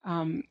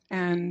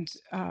 And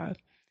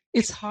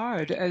it's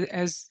hard,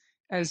 as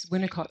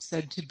Winnicott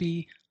said, to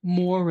be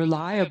more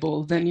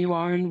reliable than you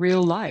are in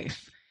real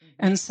life.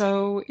 And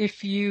so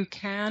if you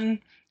can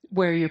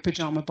wear your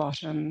pajama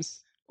bottoms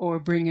or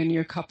bring in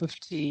your cup of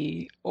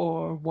tea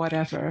or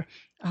whatever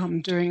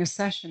during a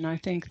session, I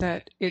think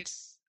that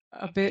it's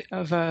a bit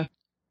of a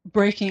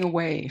breaking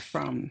away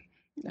from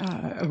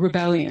a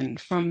rebellion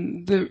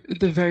from the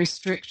very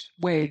strict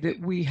way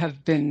that we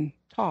have been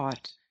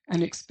taught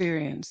and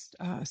experienced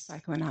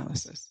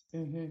psychoanalysis.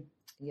 Mm-hmm.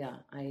 Yeah,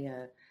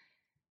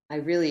 I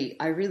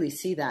really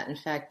see that. In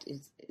fact,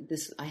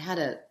 I had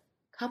a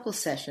couple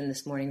session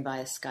this morning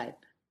via Skype,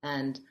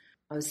 and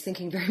I was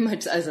thinking very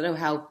much, I don't know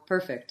how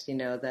perfect,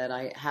 that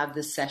I have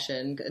this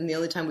session, and the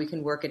only time we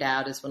can work it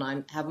out is when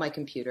I have my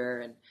computer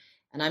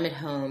and I'm at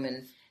home,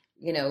 and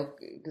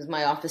because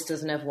my office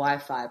doesn't have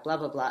Wi-Fi, blah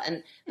blah blah.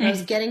 And I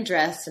was getting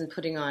dressed and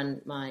putting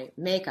on my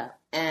makeup,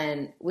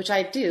 and which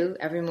I do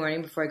every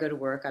morning before I go to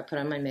work. I put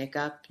on my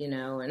makeup,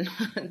 and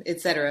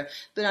etc.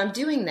 But I'm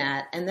doing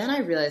that, and then I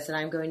realized that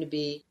I'm going to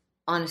be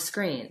on a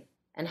screen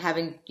and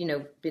having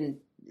been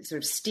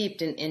sort of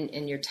steeped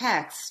in your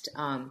text.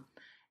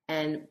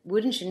 And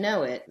wouldn't you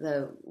know it,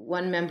 the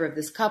one member of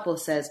this couple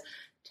says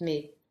to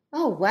me,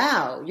 "Oh,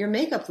 wow, your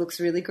makeup looks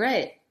really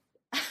great."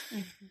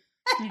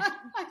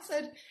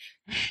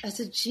 I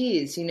said,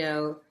 geez,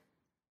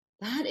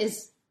 that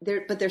is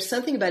there, but there's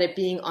something about it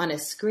being on a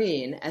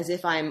screen as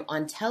if I'm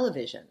on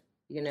television,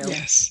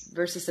 yes.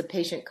 Versus a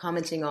patient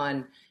commenting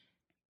on,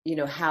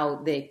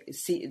 how they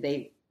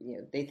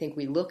think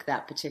we look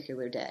that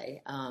particular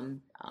day.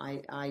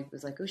 I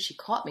was like, oh, she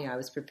caught me. I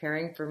was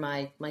preparing for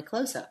my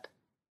close-up.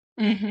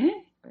 Mm-hmm.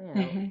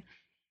 Mm-hmm.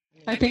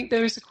 I think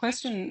there is a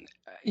question,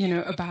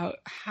 about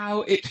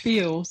how it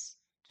feels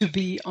to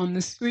be on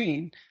the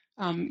screen.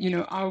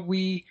 Are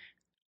we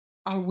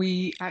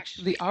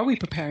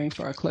preparing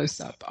for a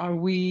close-up? Are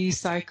we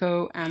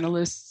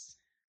psychoanalysts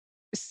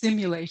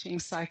simulating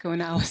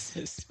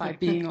psychoanalysis by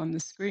being on the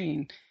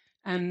screen?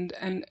 And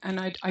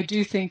I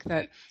do think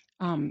that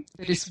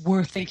that it's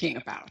worth thinking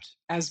about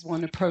as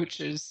one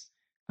approaches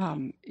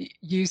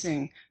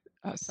using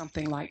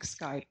something like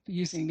Skype,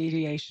 using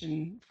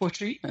mediation for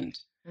treatment,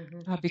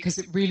 because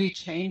it really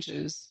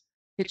changes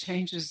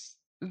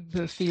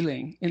the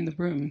feeling in the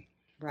room.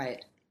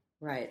 Right.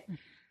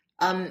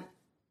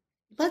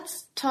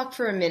 Let's talk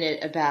for a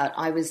minute about,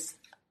 I was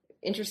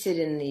interested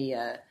in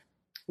the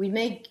we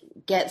may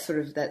get sort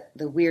of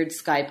the weird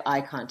Skype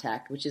eye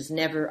contact, which is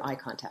never eye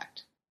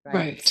contact.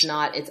 Right. It's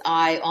not, it's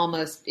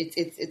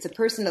it's a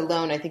person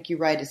alone. I think you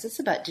write,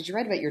 did you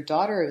write about your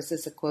daughter, or was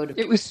this a quote?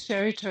 It was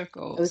Sherry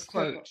Turkle's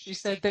quote. She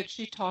said that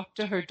she talked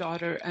to her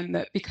daughter, and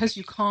that because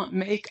you can't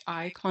make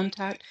eye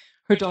contact,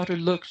 her daughter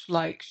looked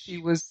like she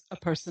was a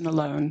person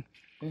alone.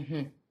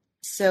 Mm-hmm.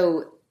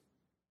 So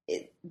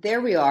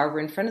there we are. We're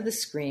in front of the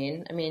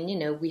screen. I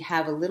mean, we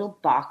have a little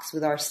box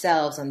with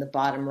ourselves on the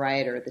bottom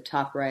right or the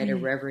top right or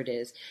wherever it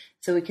is.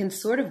 So we can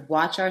sort of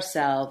watch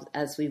ourselves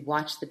as we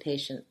watch the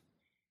patient.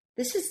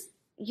 This is,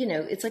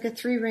 it's like a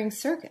 3-ring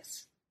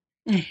circus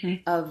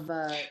of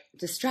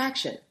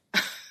distraction.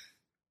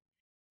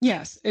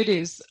 Yes, it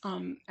is.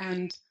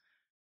 And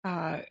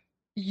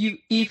you,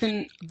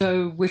 even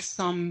though with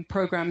some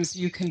programs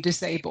you can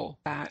disable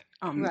that,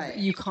 right.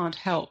 You can't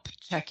help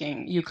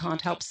checking. You can't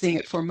help seeing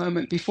it for a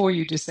moment before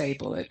you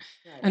disable it.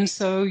 Right. And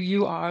so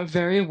you are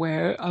very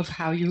aware of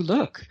how you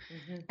look.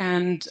 Mm-hmm.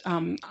 And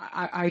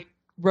I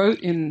wrote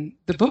in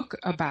the book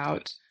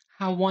about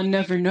how one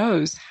never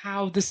knows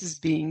how this is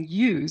being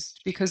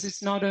used, because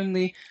it's not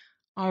only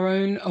our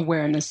own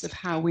awareness of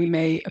how we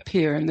may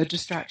appear and the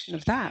distraction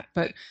of that,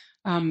 but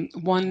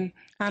one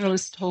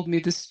analyst told me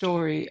the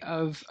story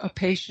of a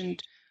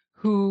patient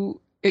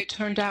who, it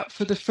turned out,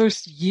 for the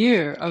first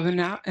year of an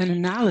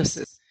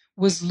analysis,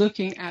 was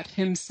looking at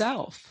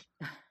himself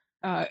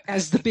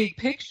as the big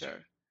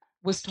picture,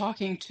 was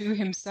talking to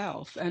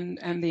himself,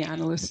 and the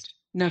analyst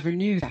never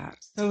knew that.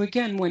 So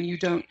again, when you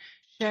don't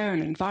share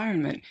an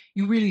environment,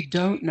 you really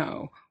don't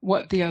know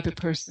what the other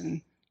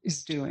person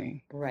is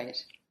doing.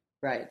 Right.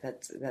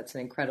 That's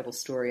an incredible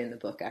story in the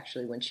book,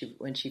 actually.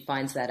 When she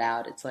finds that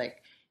out, it's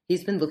like,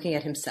 he's been looking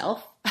at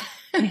himself.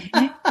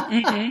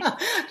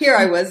 Here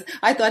I was.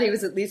 I thought he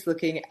was at least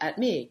looking at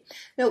me.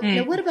 Now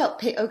what about,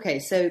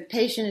 so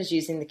patient is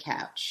using the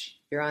couch.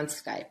 You're on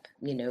Skype.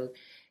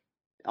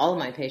 All of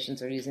my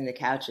patients are using the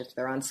couch if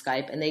they're on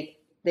Skype, and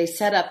they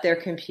set up their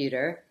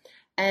computer.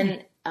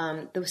 And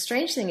the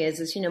strange thing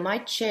is, my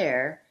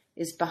chair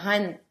is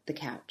behind the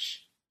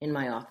couch in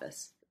my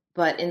office.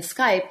 But in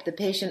Skype, the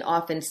patient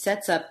often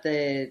sets up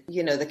the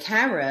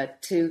camera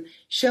to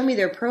show me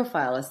their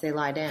profile as they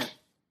lie down.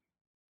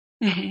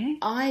 Mm-hmm.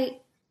 I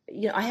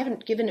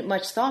haven't given it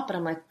much thought, but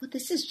I'm like, well,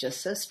 this is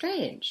just so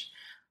strange.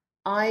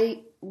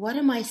 What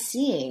am I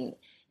seeing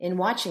in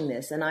watching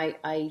this? And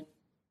I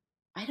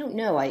don't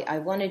know. I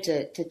wanted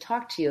to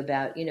talk to you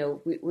about,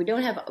 we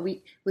don't have,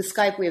 with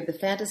Skype, we have the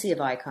fantasy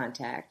of eye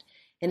contact.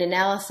 In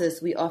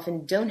analysis, we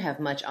often don't have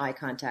much eye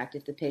contact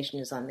if the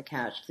patient is on the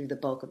couch through the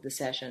bulk of the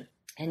session.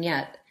 And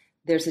yet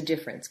there's a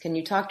difference. Can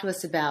you talk to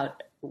us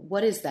about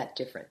what is that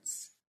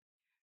difference?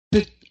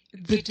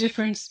 The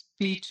difference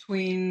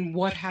between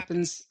what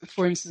happens,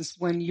 for instance,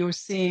 when you're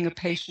seeing a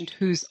patient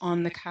who's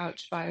on the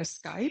couch via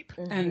Skype,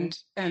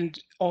 and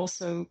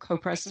also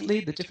co-presently,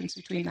 the difference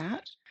between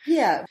that?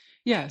 Yeah.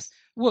 Yes.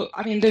 Well,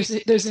 I mean, there's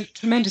a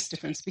tremendous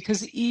difference,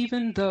 because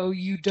even though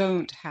you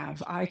don't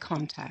have eye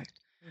contact,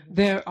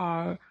 there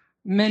are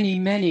many,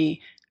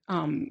 many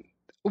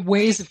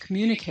ways of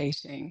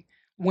communicating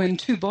when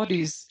two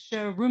bodies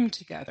share a room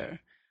together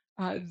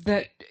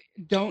that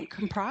don't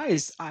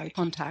comprise eye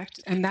contact,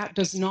 and that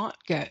does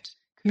not get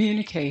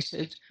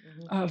communicated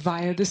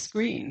via the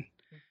screen.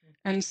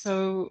 And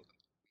so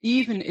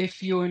even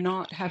if you're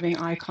not having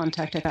eye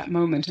contact at that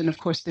moment, and of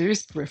course there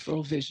is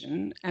peripheral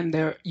vision, and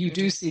there you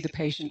do see the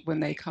patient when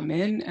they come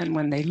in and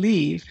when they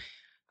leave,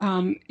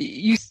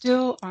 you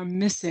still are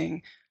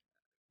missing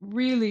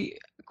really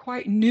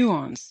quite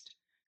nuanced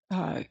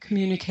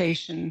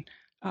communication,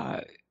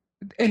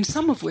 and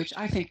some of which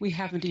I think we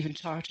haven't even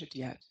charted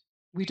yet.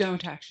 We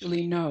don't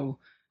actually know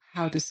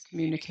how this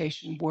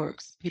communication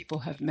works. People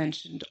have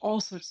mentioned all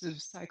sorts of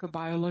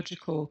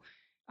psychobiological,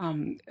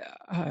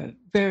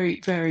 very,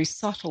 very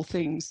subtle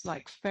things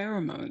like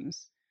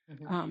pheromones,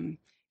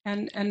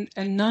 and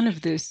none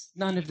of this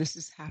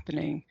is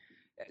happening.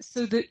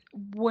 So that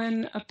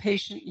when a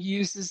patient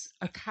uses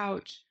a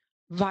couch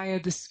via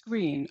the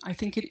screen, I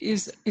think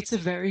it's a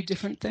very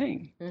different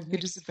thing.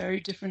 It is a very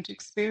different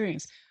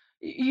experience.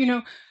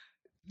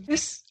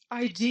 This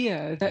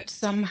idea that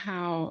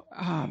somehow,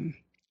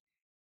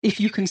 if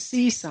you can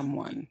see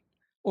someone,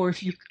 or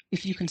if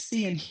you can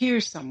see and hear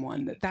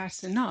someone,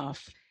 that's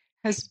enough,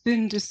 has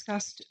been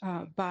discussed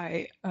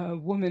by a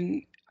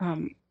woman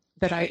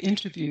that I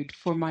interviewed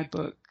for my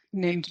book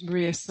named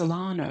Maria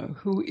Solano,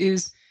 who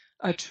is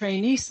a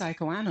trainee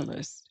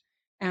psychoanalyst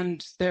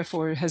and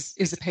therefore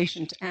is a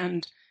patient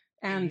and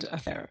a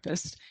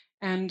therapist,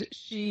 and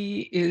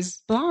she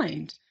is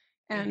blind,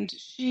 and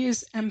she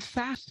is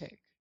emphatic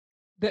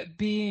that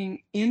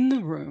being in the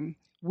room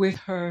with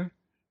her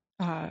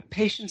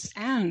patients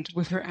and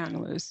with her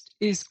analyst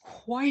is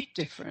quite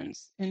different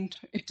in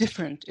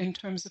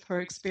terms of her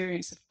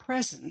experience of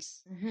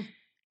presence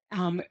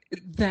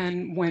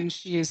than when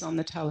she is on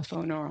the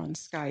telephone or on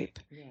Skype,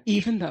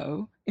 even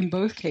though in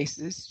both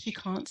cases she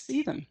can't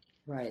see them.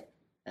 Right.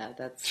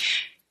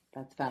 That's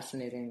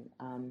fascinating.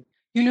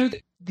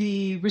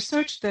 The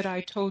research that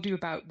I told you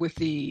about with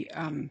the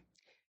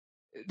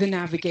the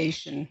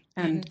navigation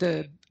and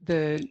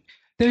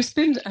there's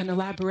been an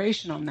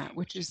elaboration on that,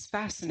 which is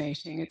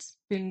fascinating. It's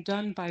been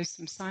done by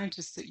some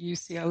scientists at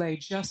UCLA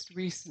just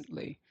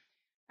recently.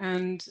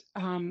 And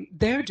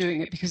they're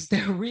doing it because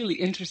they're really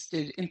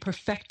interested in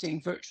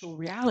perfecting virtual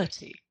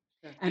reality.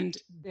 Sure. And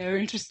they're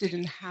interested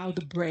in how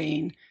the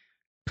brain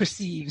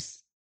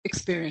perceives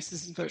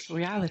experiences in virtual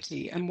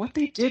reality. And what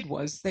they did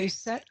was they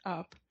set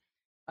up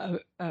a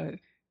very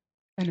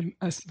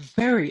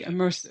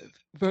immersive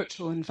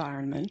virtual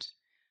environment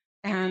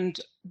and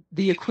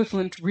the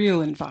equivalent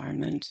real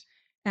environment.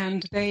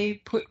 And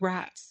they put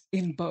rats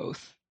in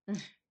both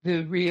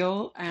the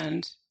real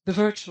and the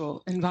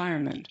virtual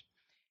environment.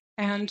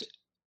 And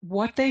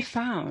what they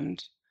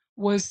found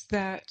was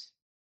that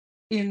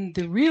in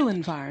the real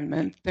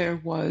environment,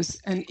 there was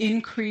an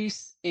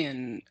increase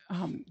in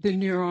the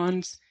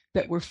neurons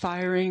that were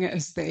firing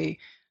as they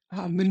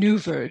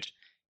maneuvered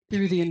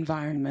through the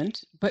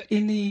environment. But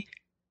in the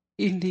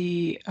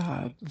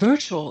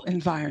virtual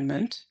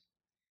environment,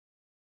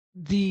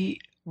 the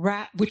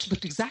rat, which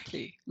looked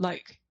exactly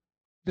like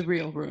the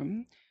real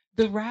room,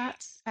 the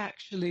rats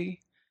actually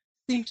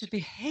seemed to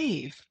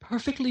behave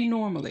perfectly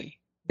normally.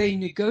 They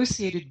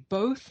negotiated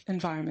both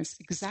environments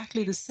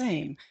exactly the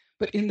same,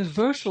 but in the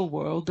virtual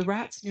world, the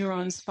rat's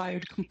neurons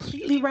fired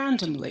completely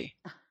randomly,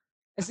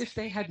 as if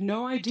they had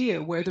no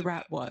idea where the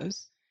rat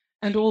was.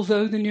 And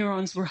although the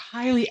neurons were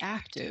highly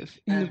active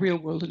in the real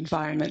world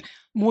environment,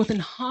 more than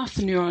half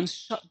the neurons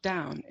shut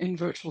down in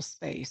virtual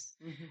space.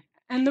 Mm-hmm.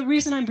 And the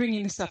reason I'm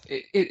bringing this up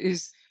it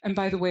is, and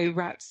by the way,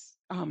 rats,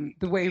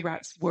 the way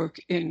rats work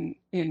in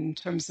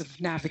terms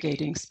of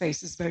navigating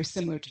space is very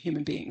similar to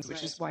human beings,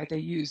 which is why they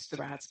use the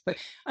rats. But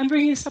I'm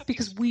bringing this up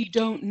because we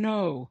don't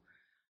know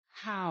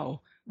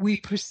how we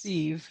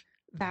perceive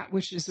that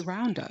which is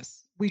around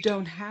us. We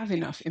don't have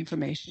enough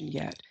information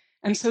yet.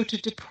 And so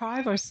to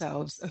deprive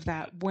ourselves of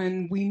that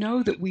when we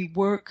know that we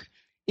work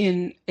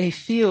in a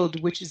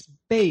field which is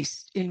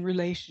based in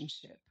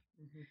relationship,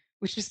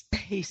 which is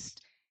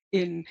based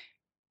in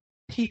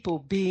people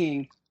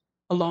being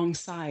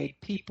alongside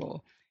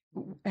people,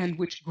 and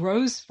which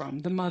grows from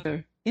the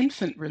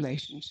mother-infant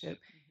relationship,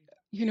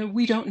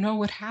 we don't know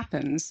what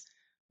happens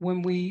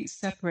when we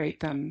separate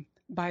them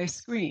by a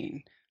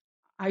screen.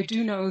 I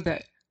do know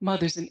that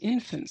mothers and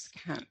infants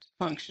can't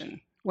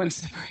function when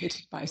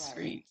separated by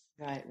screens.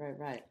 Right.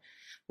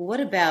 Well,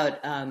 what about,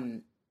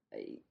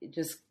 it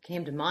just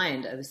came to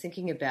mind, I was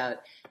thinking about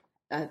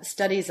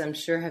studies I'm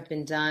sure have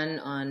been done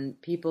on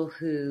people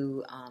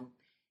who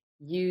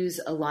use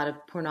a lot of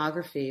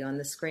pornography on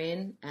the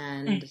screen,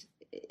 and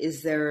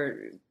is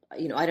there,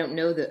 I don't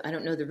know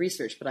the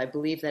research, but I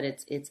believe that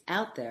it's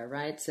out there,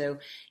 right? So,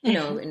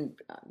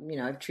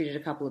 I've treated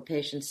a couple of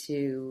patients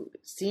who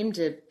seem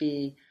to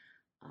be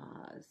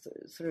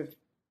sort of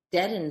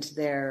deadened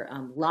their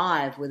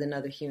live with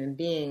another human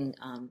being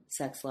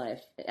sex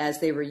life as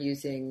they were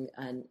using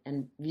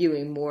and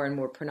viewing more and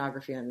more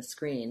pornography on the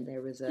screen.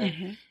 There was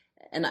a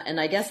And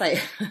I guess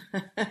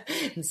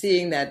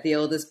seeing that the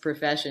oldest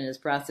profession is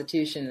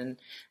prostitution,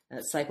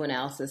 and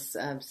psychoanalysis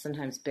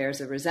sometimes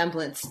bears a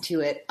resemblance to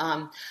it.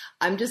 I'm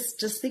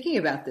just thinking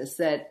about this,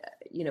 that,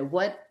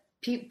 what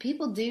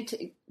people do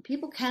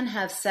people can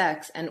have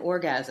sex and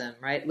orgasm,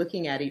 right?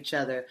 Looking at each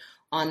other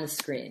on the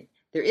screen.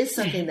 There is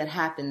something that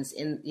happens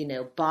in,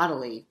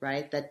 bodily,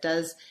 right? That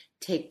does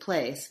take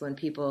place when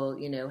people,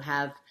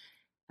 have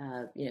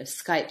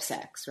Skype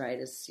sex, right?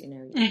 As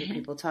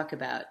people talk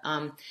about.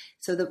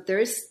 So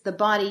the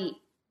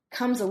body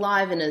comes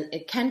alive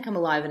it can come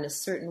alive in a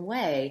certain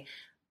way,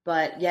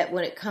 but yet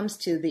when it comes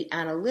to the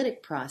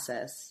analytic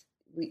process,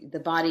 the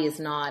body is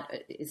not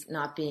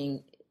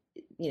being,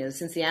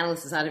 since the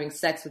analyst is not having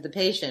sex with the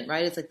patient,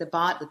 right? It's like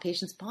the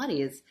patient's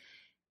body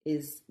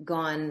is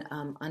gone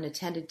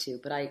unattended to.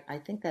 But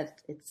I think that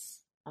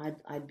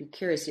I'd be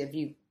curious. Have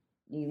you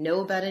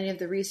know about any of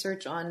the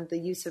research on the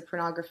use of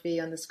pornography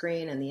on the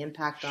screen and the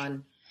impact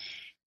on?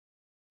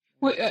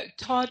 Well,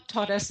 Todd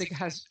Essig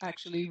has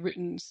actually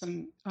written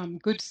some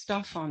good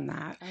stuff on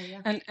that. Oh,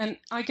 yeah. And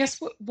I guess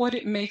what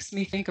it makes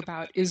me think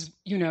about is,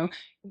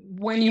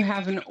 when you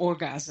have an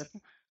orgasm,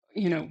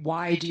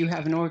 why do you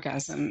have an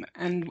orgasm?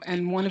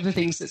 And one of the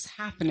things that's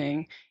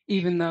happening,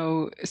 even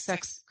though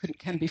sex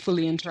can be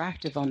fully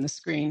interactive on the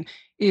screen,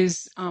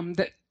 is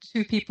that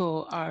two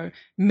people are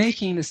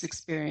making this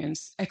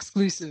experience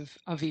exclusive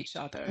of each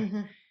other.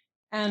 Mm-hmm.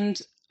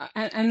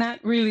 And that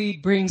really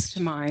brings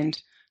to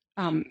mind,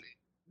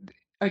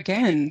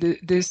 again,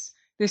 this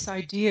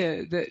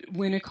idea that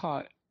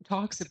Winnicott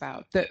talks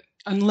about, that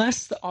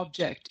unless the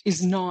object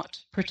is not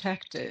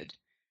protected,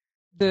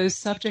 the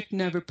subject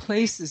never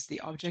places the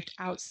object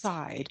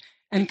outside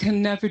and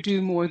can never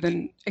do more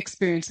than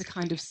experience a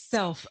kind of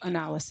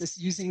self-analysis,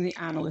 using the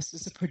analyst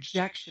as a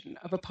projection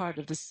of a part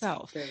of the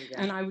self.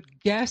 And I would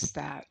guess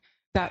that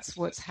that's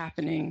what's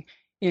happening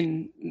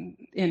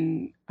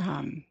in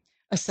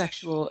a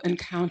sexual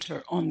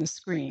encounter on the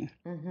screen.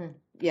 Mm-hmm.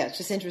 Yeah, it's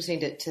just interesting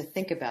to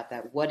think about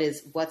that.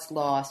 What's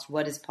lost?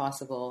 What is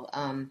possible?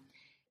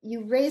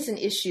 You raise an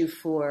issue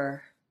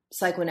for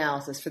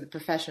psychoanalysis, for the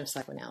profession of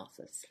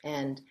psychoanalysis,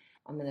 and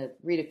I'm going to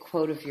read a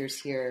quote of yours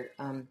here.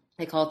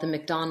 I call it the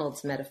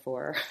McDonald's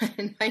metaphor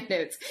in my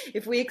notes.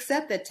 If we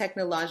accept that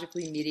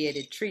technologically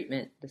mediated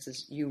treatment, this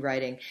is you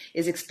writing,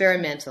 is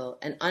experimental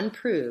and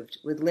unproved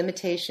with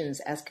limitations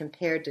as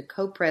compared to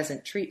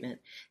co-present treatment,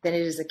 then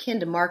it is akin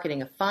to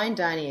marketing a fine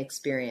dining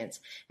experience.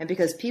 And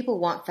because people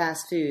want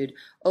fast food,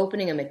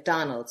 opening a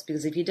McDonald's,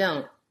 because if you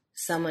don't,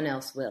 someone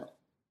else will.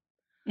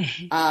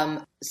 Mm-hmm.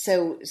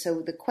 So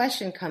the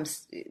question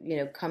comes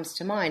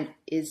to mind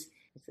is,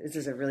 this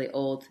is a really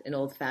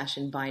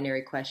old-fashioned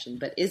binary question,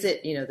 but is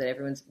it, that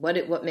everyone's,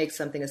 what makes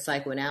something a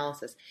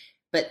psychoanalysis?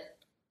 But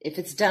if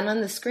it's done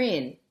on the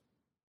screen,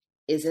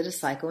 is it a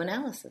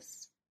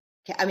psychoanalysis?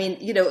 I mean,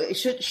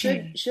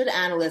 should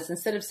analysts,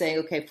 instead of saying,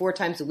 okay, 4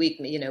 times a week,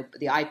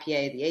 the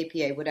IPA,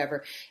 the APA,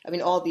 whatever, I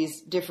mean, all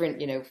these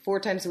different, 4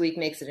 times a week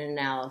makes it an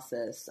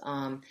analysis.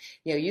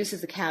 Use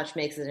of the couch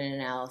makes it an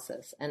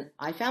analysis. And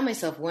I found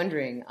myself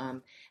wondering,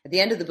 at the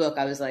end of the book,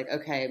 I was like,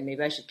 okay,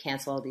 maybe I should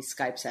cancel all these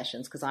Skype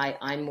sessions because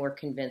I'm more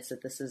convinced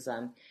that this is,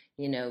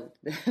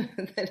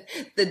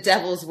 the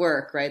devil's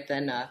work, right?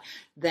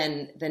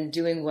 Than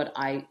doing what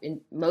I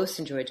most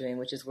enjoy doing,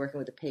 which is working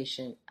with a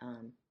patient,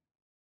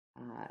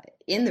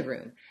 in the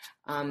room.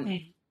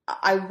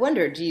 I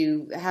wonder, do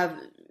you have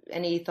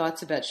any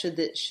thoughts about should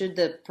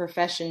the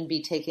profession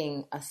be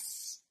taking a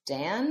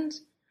stand?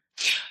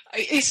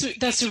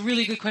 That's a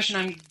really good question.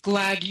 I'm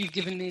glad you've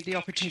given me the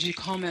opportunity to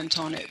comment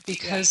on it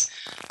because,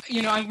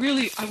 I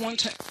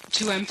want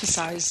to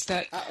emphasize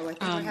that. I think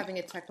we're having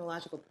a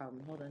technological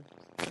problem. Hold on.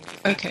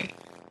 Okay.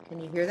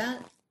 Can you hear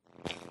that?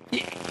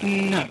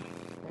 No.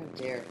 Oh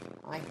dear,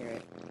 I hear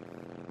it.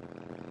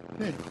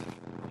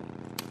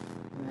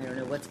 I don't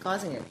know what's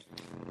causing it.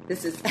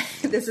 This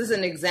is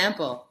an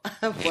example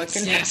of what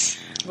can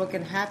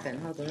happen.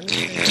 Hold on.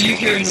 Do you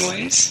hear a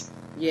noise?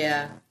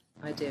 Yeah,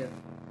 I do.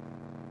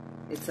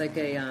 It's like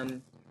a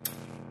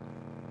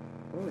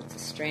it's a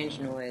strange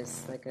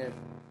noise, like a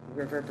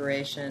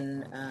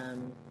reverberation.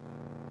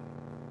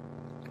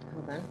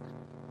 Hold on.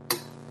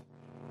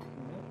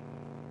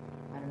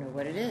 I don't know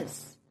what it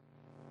is.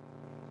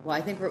 Well,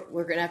 I think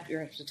we're gonna have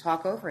to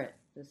talk over it.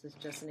 This is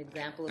just an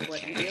example of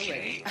what you deal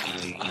with.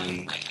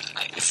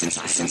 Since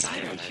I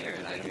don't hear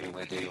it, I don't know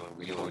whether you're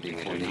recording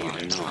it or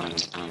not.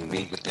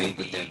 Would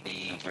there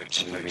be a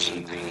virtual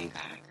ringing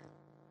back?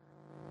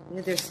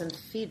 There's some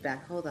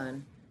feedback. Hold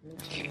on.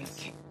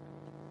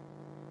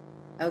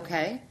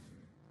 Okay.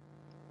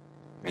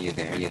 Are you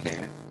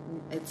there?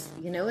 It's,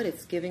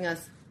 it's giving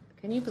us,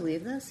 can you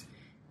believe this?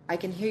 I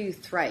can hear you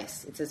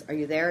thrice. It says, are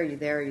you there? Are you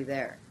there? Are you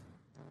there?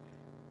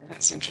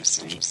 That's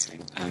interesting.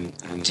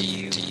 Do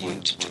you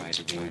want to try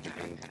to bring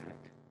back?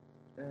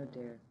 Oh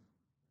dear.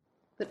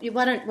 But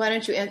why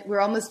don't you? We're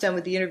almost done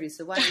with the interview,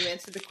 so why don't you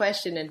answer the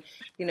question? And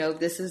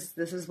this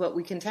is what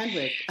we contend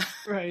with.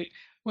 Right.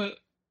 Well,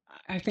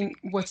 I think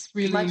what's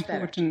really Much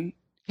important. Better.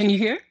 Can you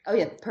hear? Oh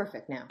yeah,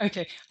 perfect now.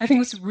 Okay. I think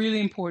what's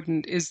really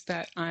important is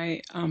that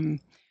I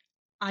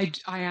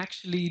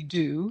actually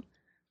do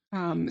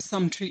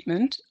some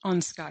treatment on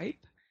Skype,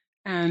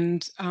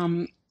 and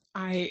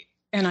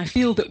I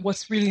feel that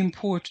what's really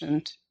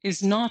important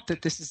is not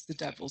that this is the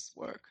devil's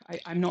work.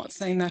 I'm not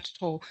saying that at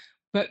all,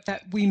 but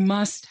that we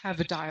must have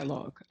a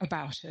dialogue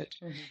about it.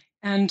 Mm-hmm.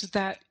 And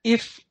that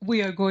if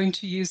we are going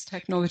to use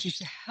technology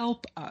to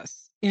help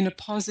us in a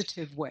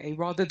positive way,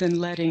 rather than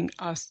letting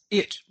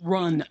it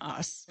run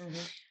us,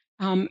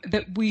 mm-hmm.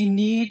 That we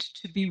need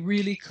to be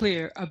really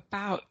clear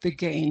about the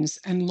gains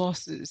and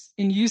losses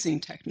in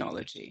using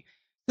technology.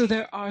 So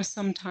there are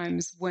some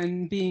times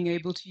when being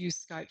able to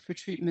use Skype for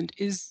treatment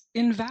is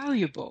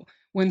invaluable,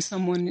 when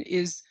someone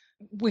is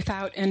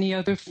without any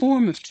other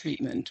form of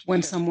treatment,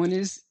 when someone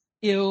is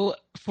ill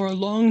for a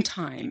long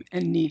time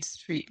and needs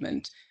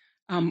treatment,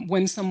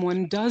 when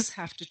someone does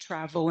have to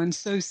travel and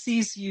so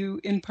sees you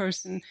in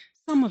person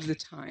some of the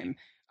time,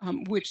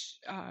 which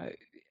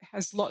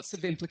has lots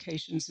of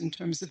implications in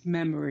terms of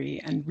memory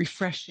and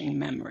refreshing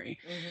memory.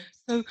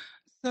 Mm-hmm.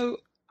 So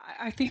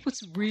I think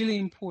what's really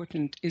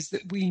important is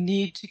that we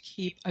need to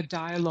keep a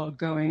dialogue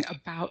going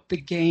about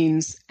the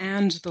gains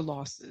and the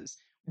losses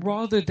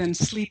rather than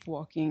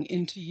sleepwalking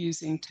into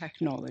using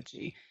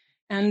technology.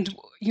 And,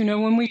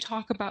 when we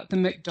talk about the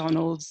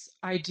McDonald's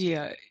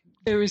idea,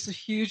 there is a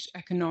huge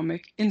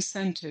economic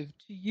incentive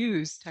to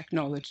use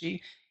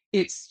technology.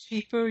 It's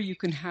cheaper. You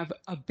can have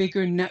a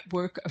bigger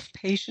network of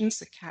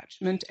patients, a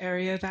catchment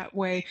area that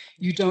way.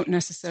 You don't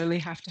necessarily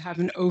have to have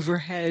an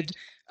overhead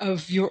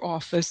of your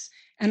office.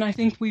 And I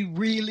think we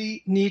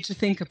really need to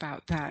think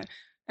about that.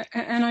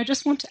 And I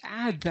just want to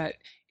add that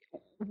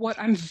what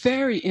I'm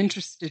very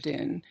interested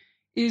in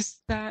is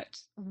that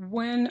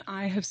when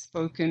I have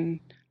spoken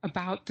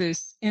about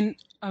this in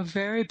a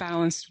very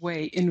balanced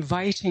way,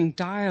 inviting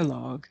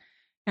dialogue,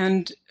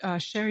 and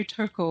Sherry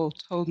Turkle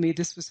told me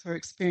this was her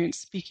experience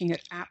speaking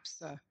at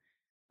APSA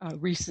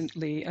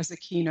recently as a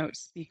keynote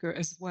speaker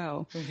as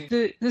well.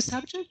 Mm-hmm. The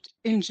subject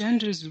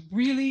engenders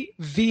really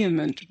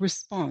vehement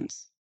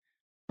response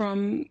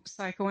from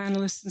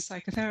psychoanalysts and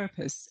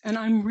psychotherapists, and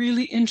I'm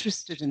really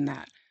interested in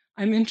that.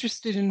 I'm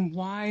interested in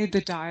why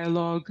the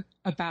dialogue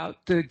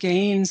about the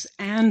gains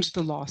and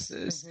the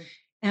losses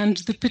and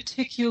the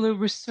particular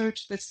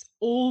research that's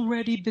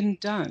already been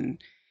done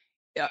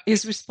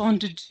is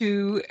responded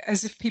to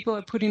as if people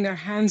are putting their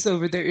hands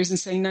over their ears and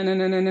saying, no, no,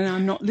 no, no, no,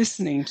 I'm not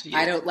listening to you.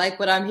 I don't like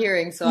what I'm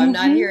hearing, so I'm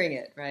not hearing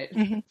it,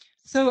 right?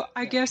 So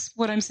I guess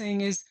what I'm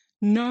saying is,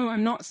 no,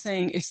 I'm not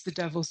saying it's the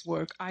devil's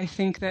work. I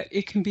think that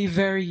it can be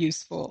very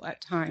useful at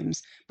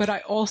times, but I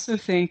also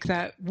think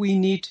that we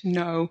need to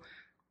know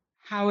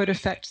how it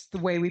affects the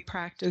way we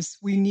practice.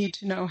 We need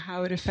to know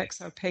how it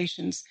affects our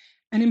patients.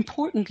 And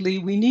importantly,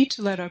 we need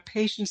to let our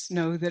patients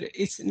know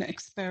that it's an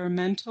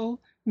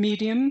experimental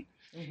medium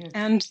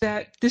and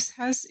that this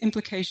has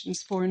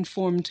implications for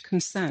informed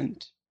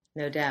consent.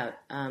 No doubt.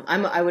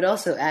 I would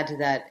also add to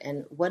that,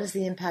 and what is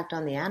the impact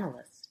on the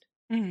analyst?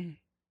 And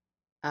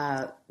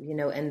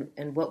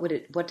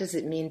what does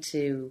it mean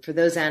for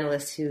those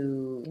analysts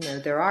who,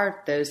 there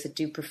are those that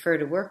do prefer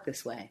to work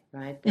this way,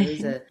 right? There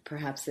is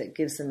perhaps that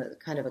gives them a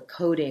kind of a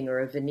coding or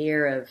a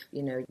veneer of,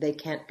 they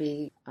can't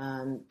be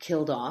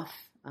killed off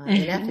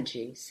in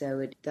effigy. So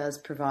it does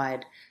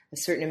provide a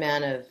certain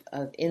amount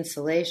of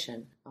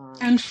insulation.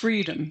 And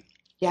freedom.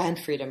 Yeah, and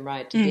freedom,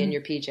 right, to be in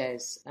your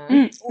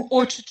PJs.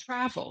 Or to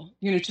travel,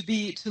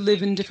 to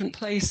live in different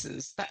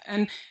places.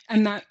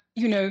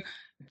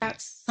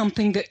 That's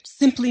something that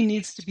simply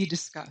needs to be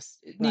discussed.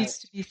 It needs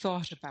to be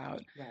thought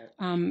about.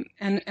 Right.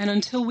 And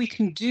until we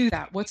can do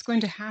that, what's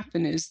going to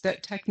happen is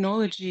that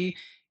technology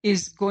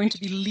is going to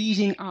be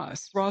leading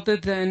us rather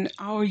than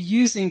our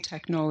using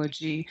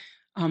technology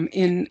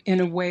in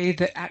a way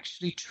that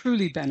actually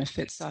truly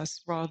benefits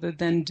us rather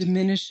than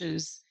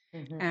diminishes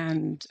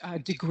and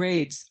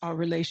degrades our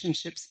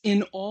relationships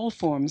in all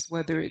forms,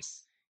 whether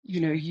it's,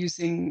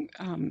 using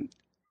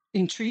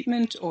in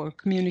treatment or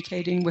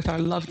communicating with our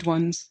loved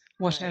ones,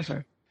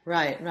 whatever.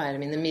 Right. I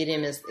mean, the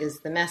medium is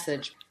the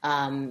message.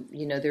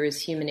 There is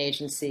human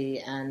agency,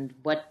 and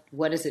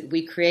what is it?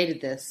 We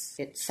created this.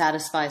 It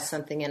satisfies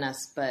something in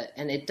us,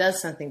 and it does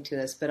something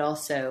to us, but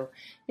also,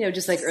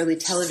 just like early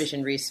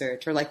television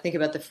research, or like think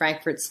about the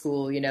Frankfurt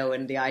School,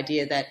 and the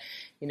idea that,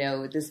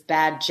 this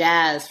bad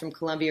jazz from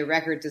Columbia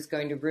Records is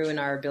going to ruin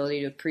our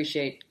ability to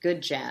appreciate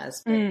good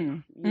jazz.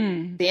 But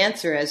the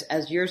answer,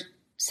 as you're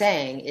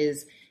saying,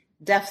 is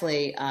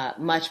definitely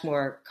much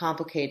more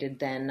complicated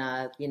than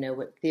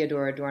what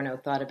Theodor Adorno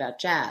thought about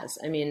jazz.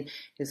 I mean,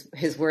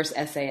 his worst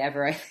essay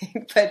ever, I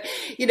think. But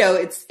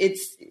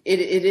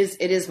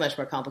it is much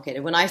more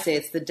complicated. When I say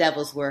it's the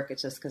devil's work,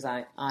 it's just because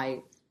I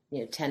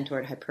tend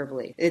toward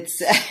hyperbole.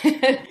 It's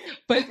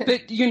but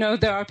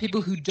there are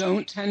people who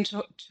don't tend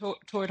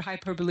toward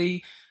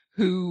hyperbole,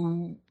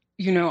 who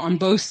on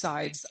both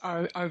sides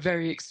are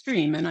very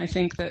extreme, and I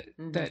think that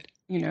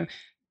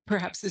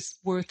perhaps it's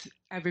worth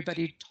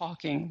everybody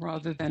talking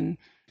rather than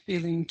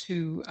feeling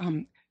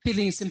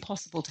it's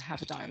impossible to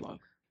have a dialogue.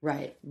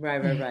 Right.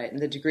 And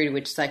the degree to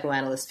which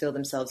psychoanalysts feel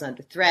themselves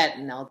under threat,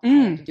 and I'll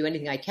have to do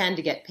anything I can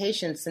to get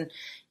patients. And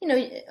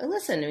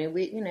listen, I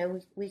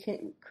mean, we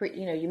can,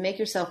 you make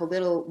yourself a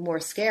little more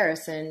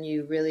scarce, and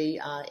you really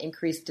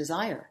increase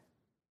desire.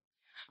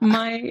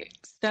 My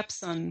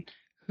stepson,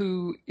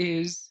 who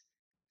is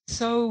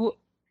so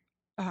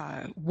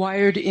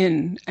wired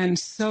in and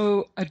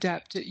so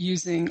adept at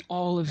using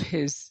all of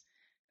his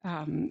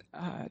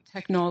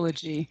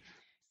technology,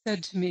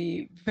 said to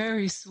me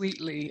very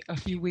sweetly a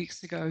few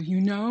weeks ago,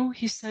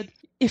 he said,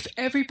 if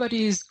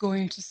everybody is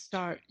going to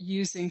start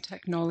using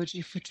technology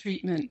for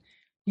treatment,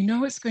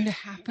 what's going to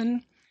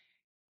happen?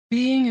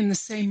 Being in the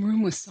same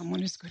room with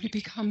someone is going to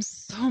become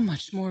so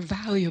much more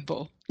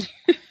valuable.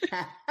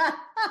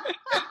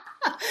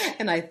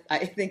 And I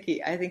think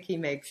he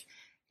makes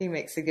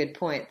a good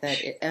point that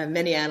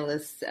many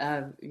analysts,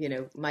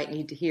 might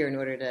need to hear in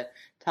order to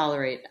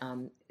tolerate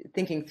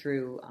thinking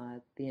through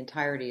the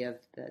entirety of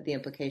the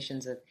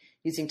implications of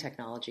using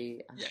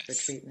technology for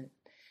treatment.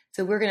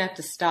 So we're going to have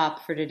to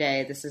stop for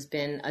today. This has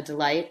been a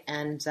delight,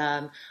 and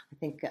I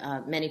think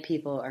many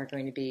people are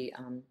going to be,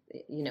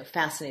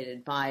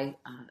 fascinated by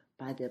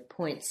the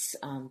points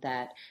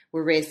that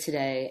were raised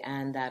today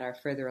and that are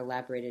further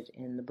elaborated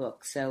in the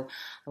book. So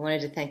I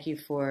wanted to thank you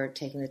for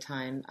taking the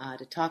time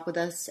to talk with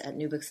us at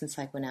New Books in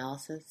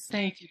Psychoanalysis.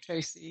 Thank you,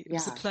 Tracy. It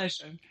was a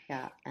pleasure.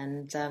 Yeah,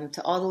 and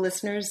to all the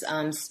listeners,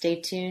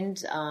 stay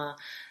tuned.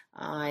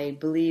 I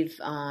believe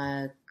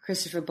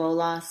Christopher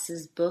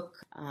Bolas's book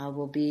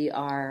will be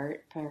our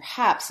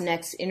perhaps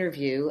next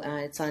interview.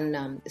 It's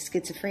on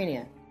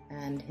schizophrenia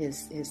and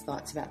his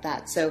thoughts about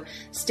that. So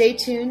stay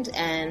tuned,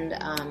 and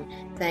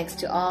thanks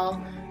to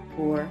all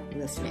for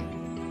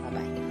listening.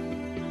 Bye-bye.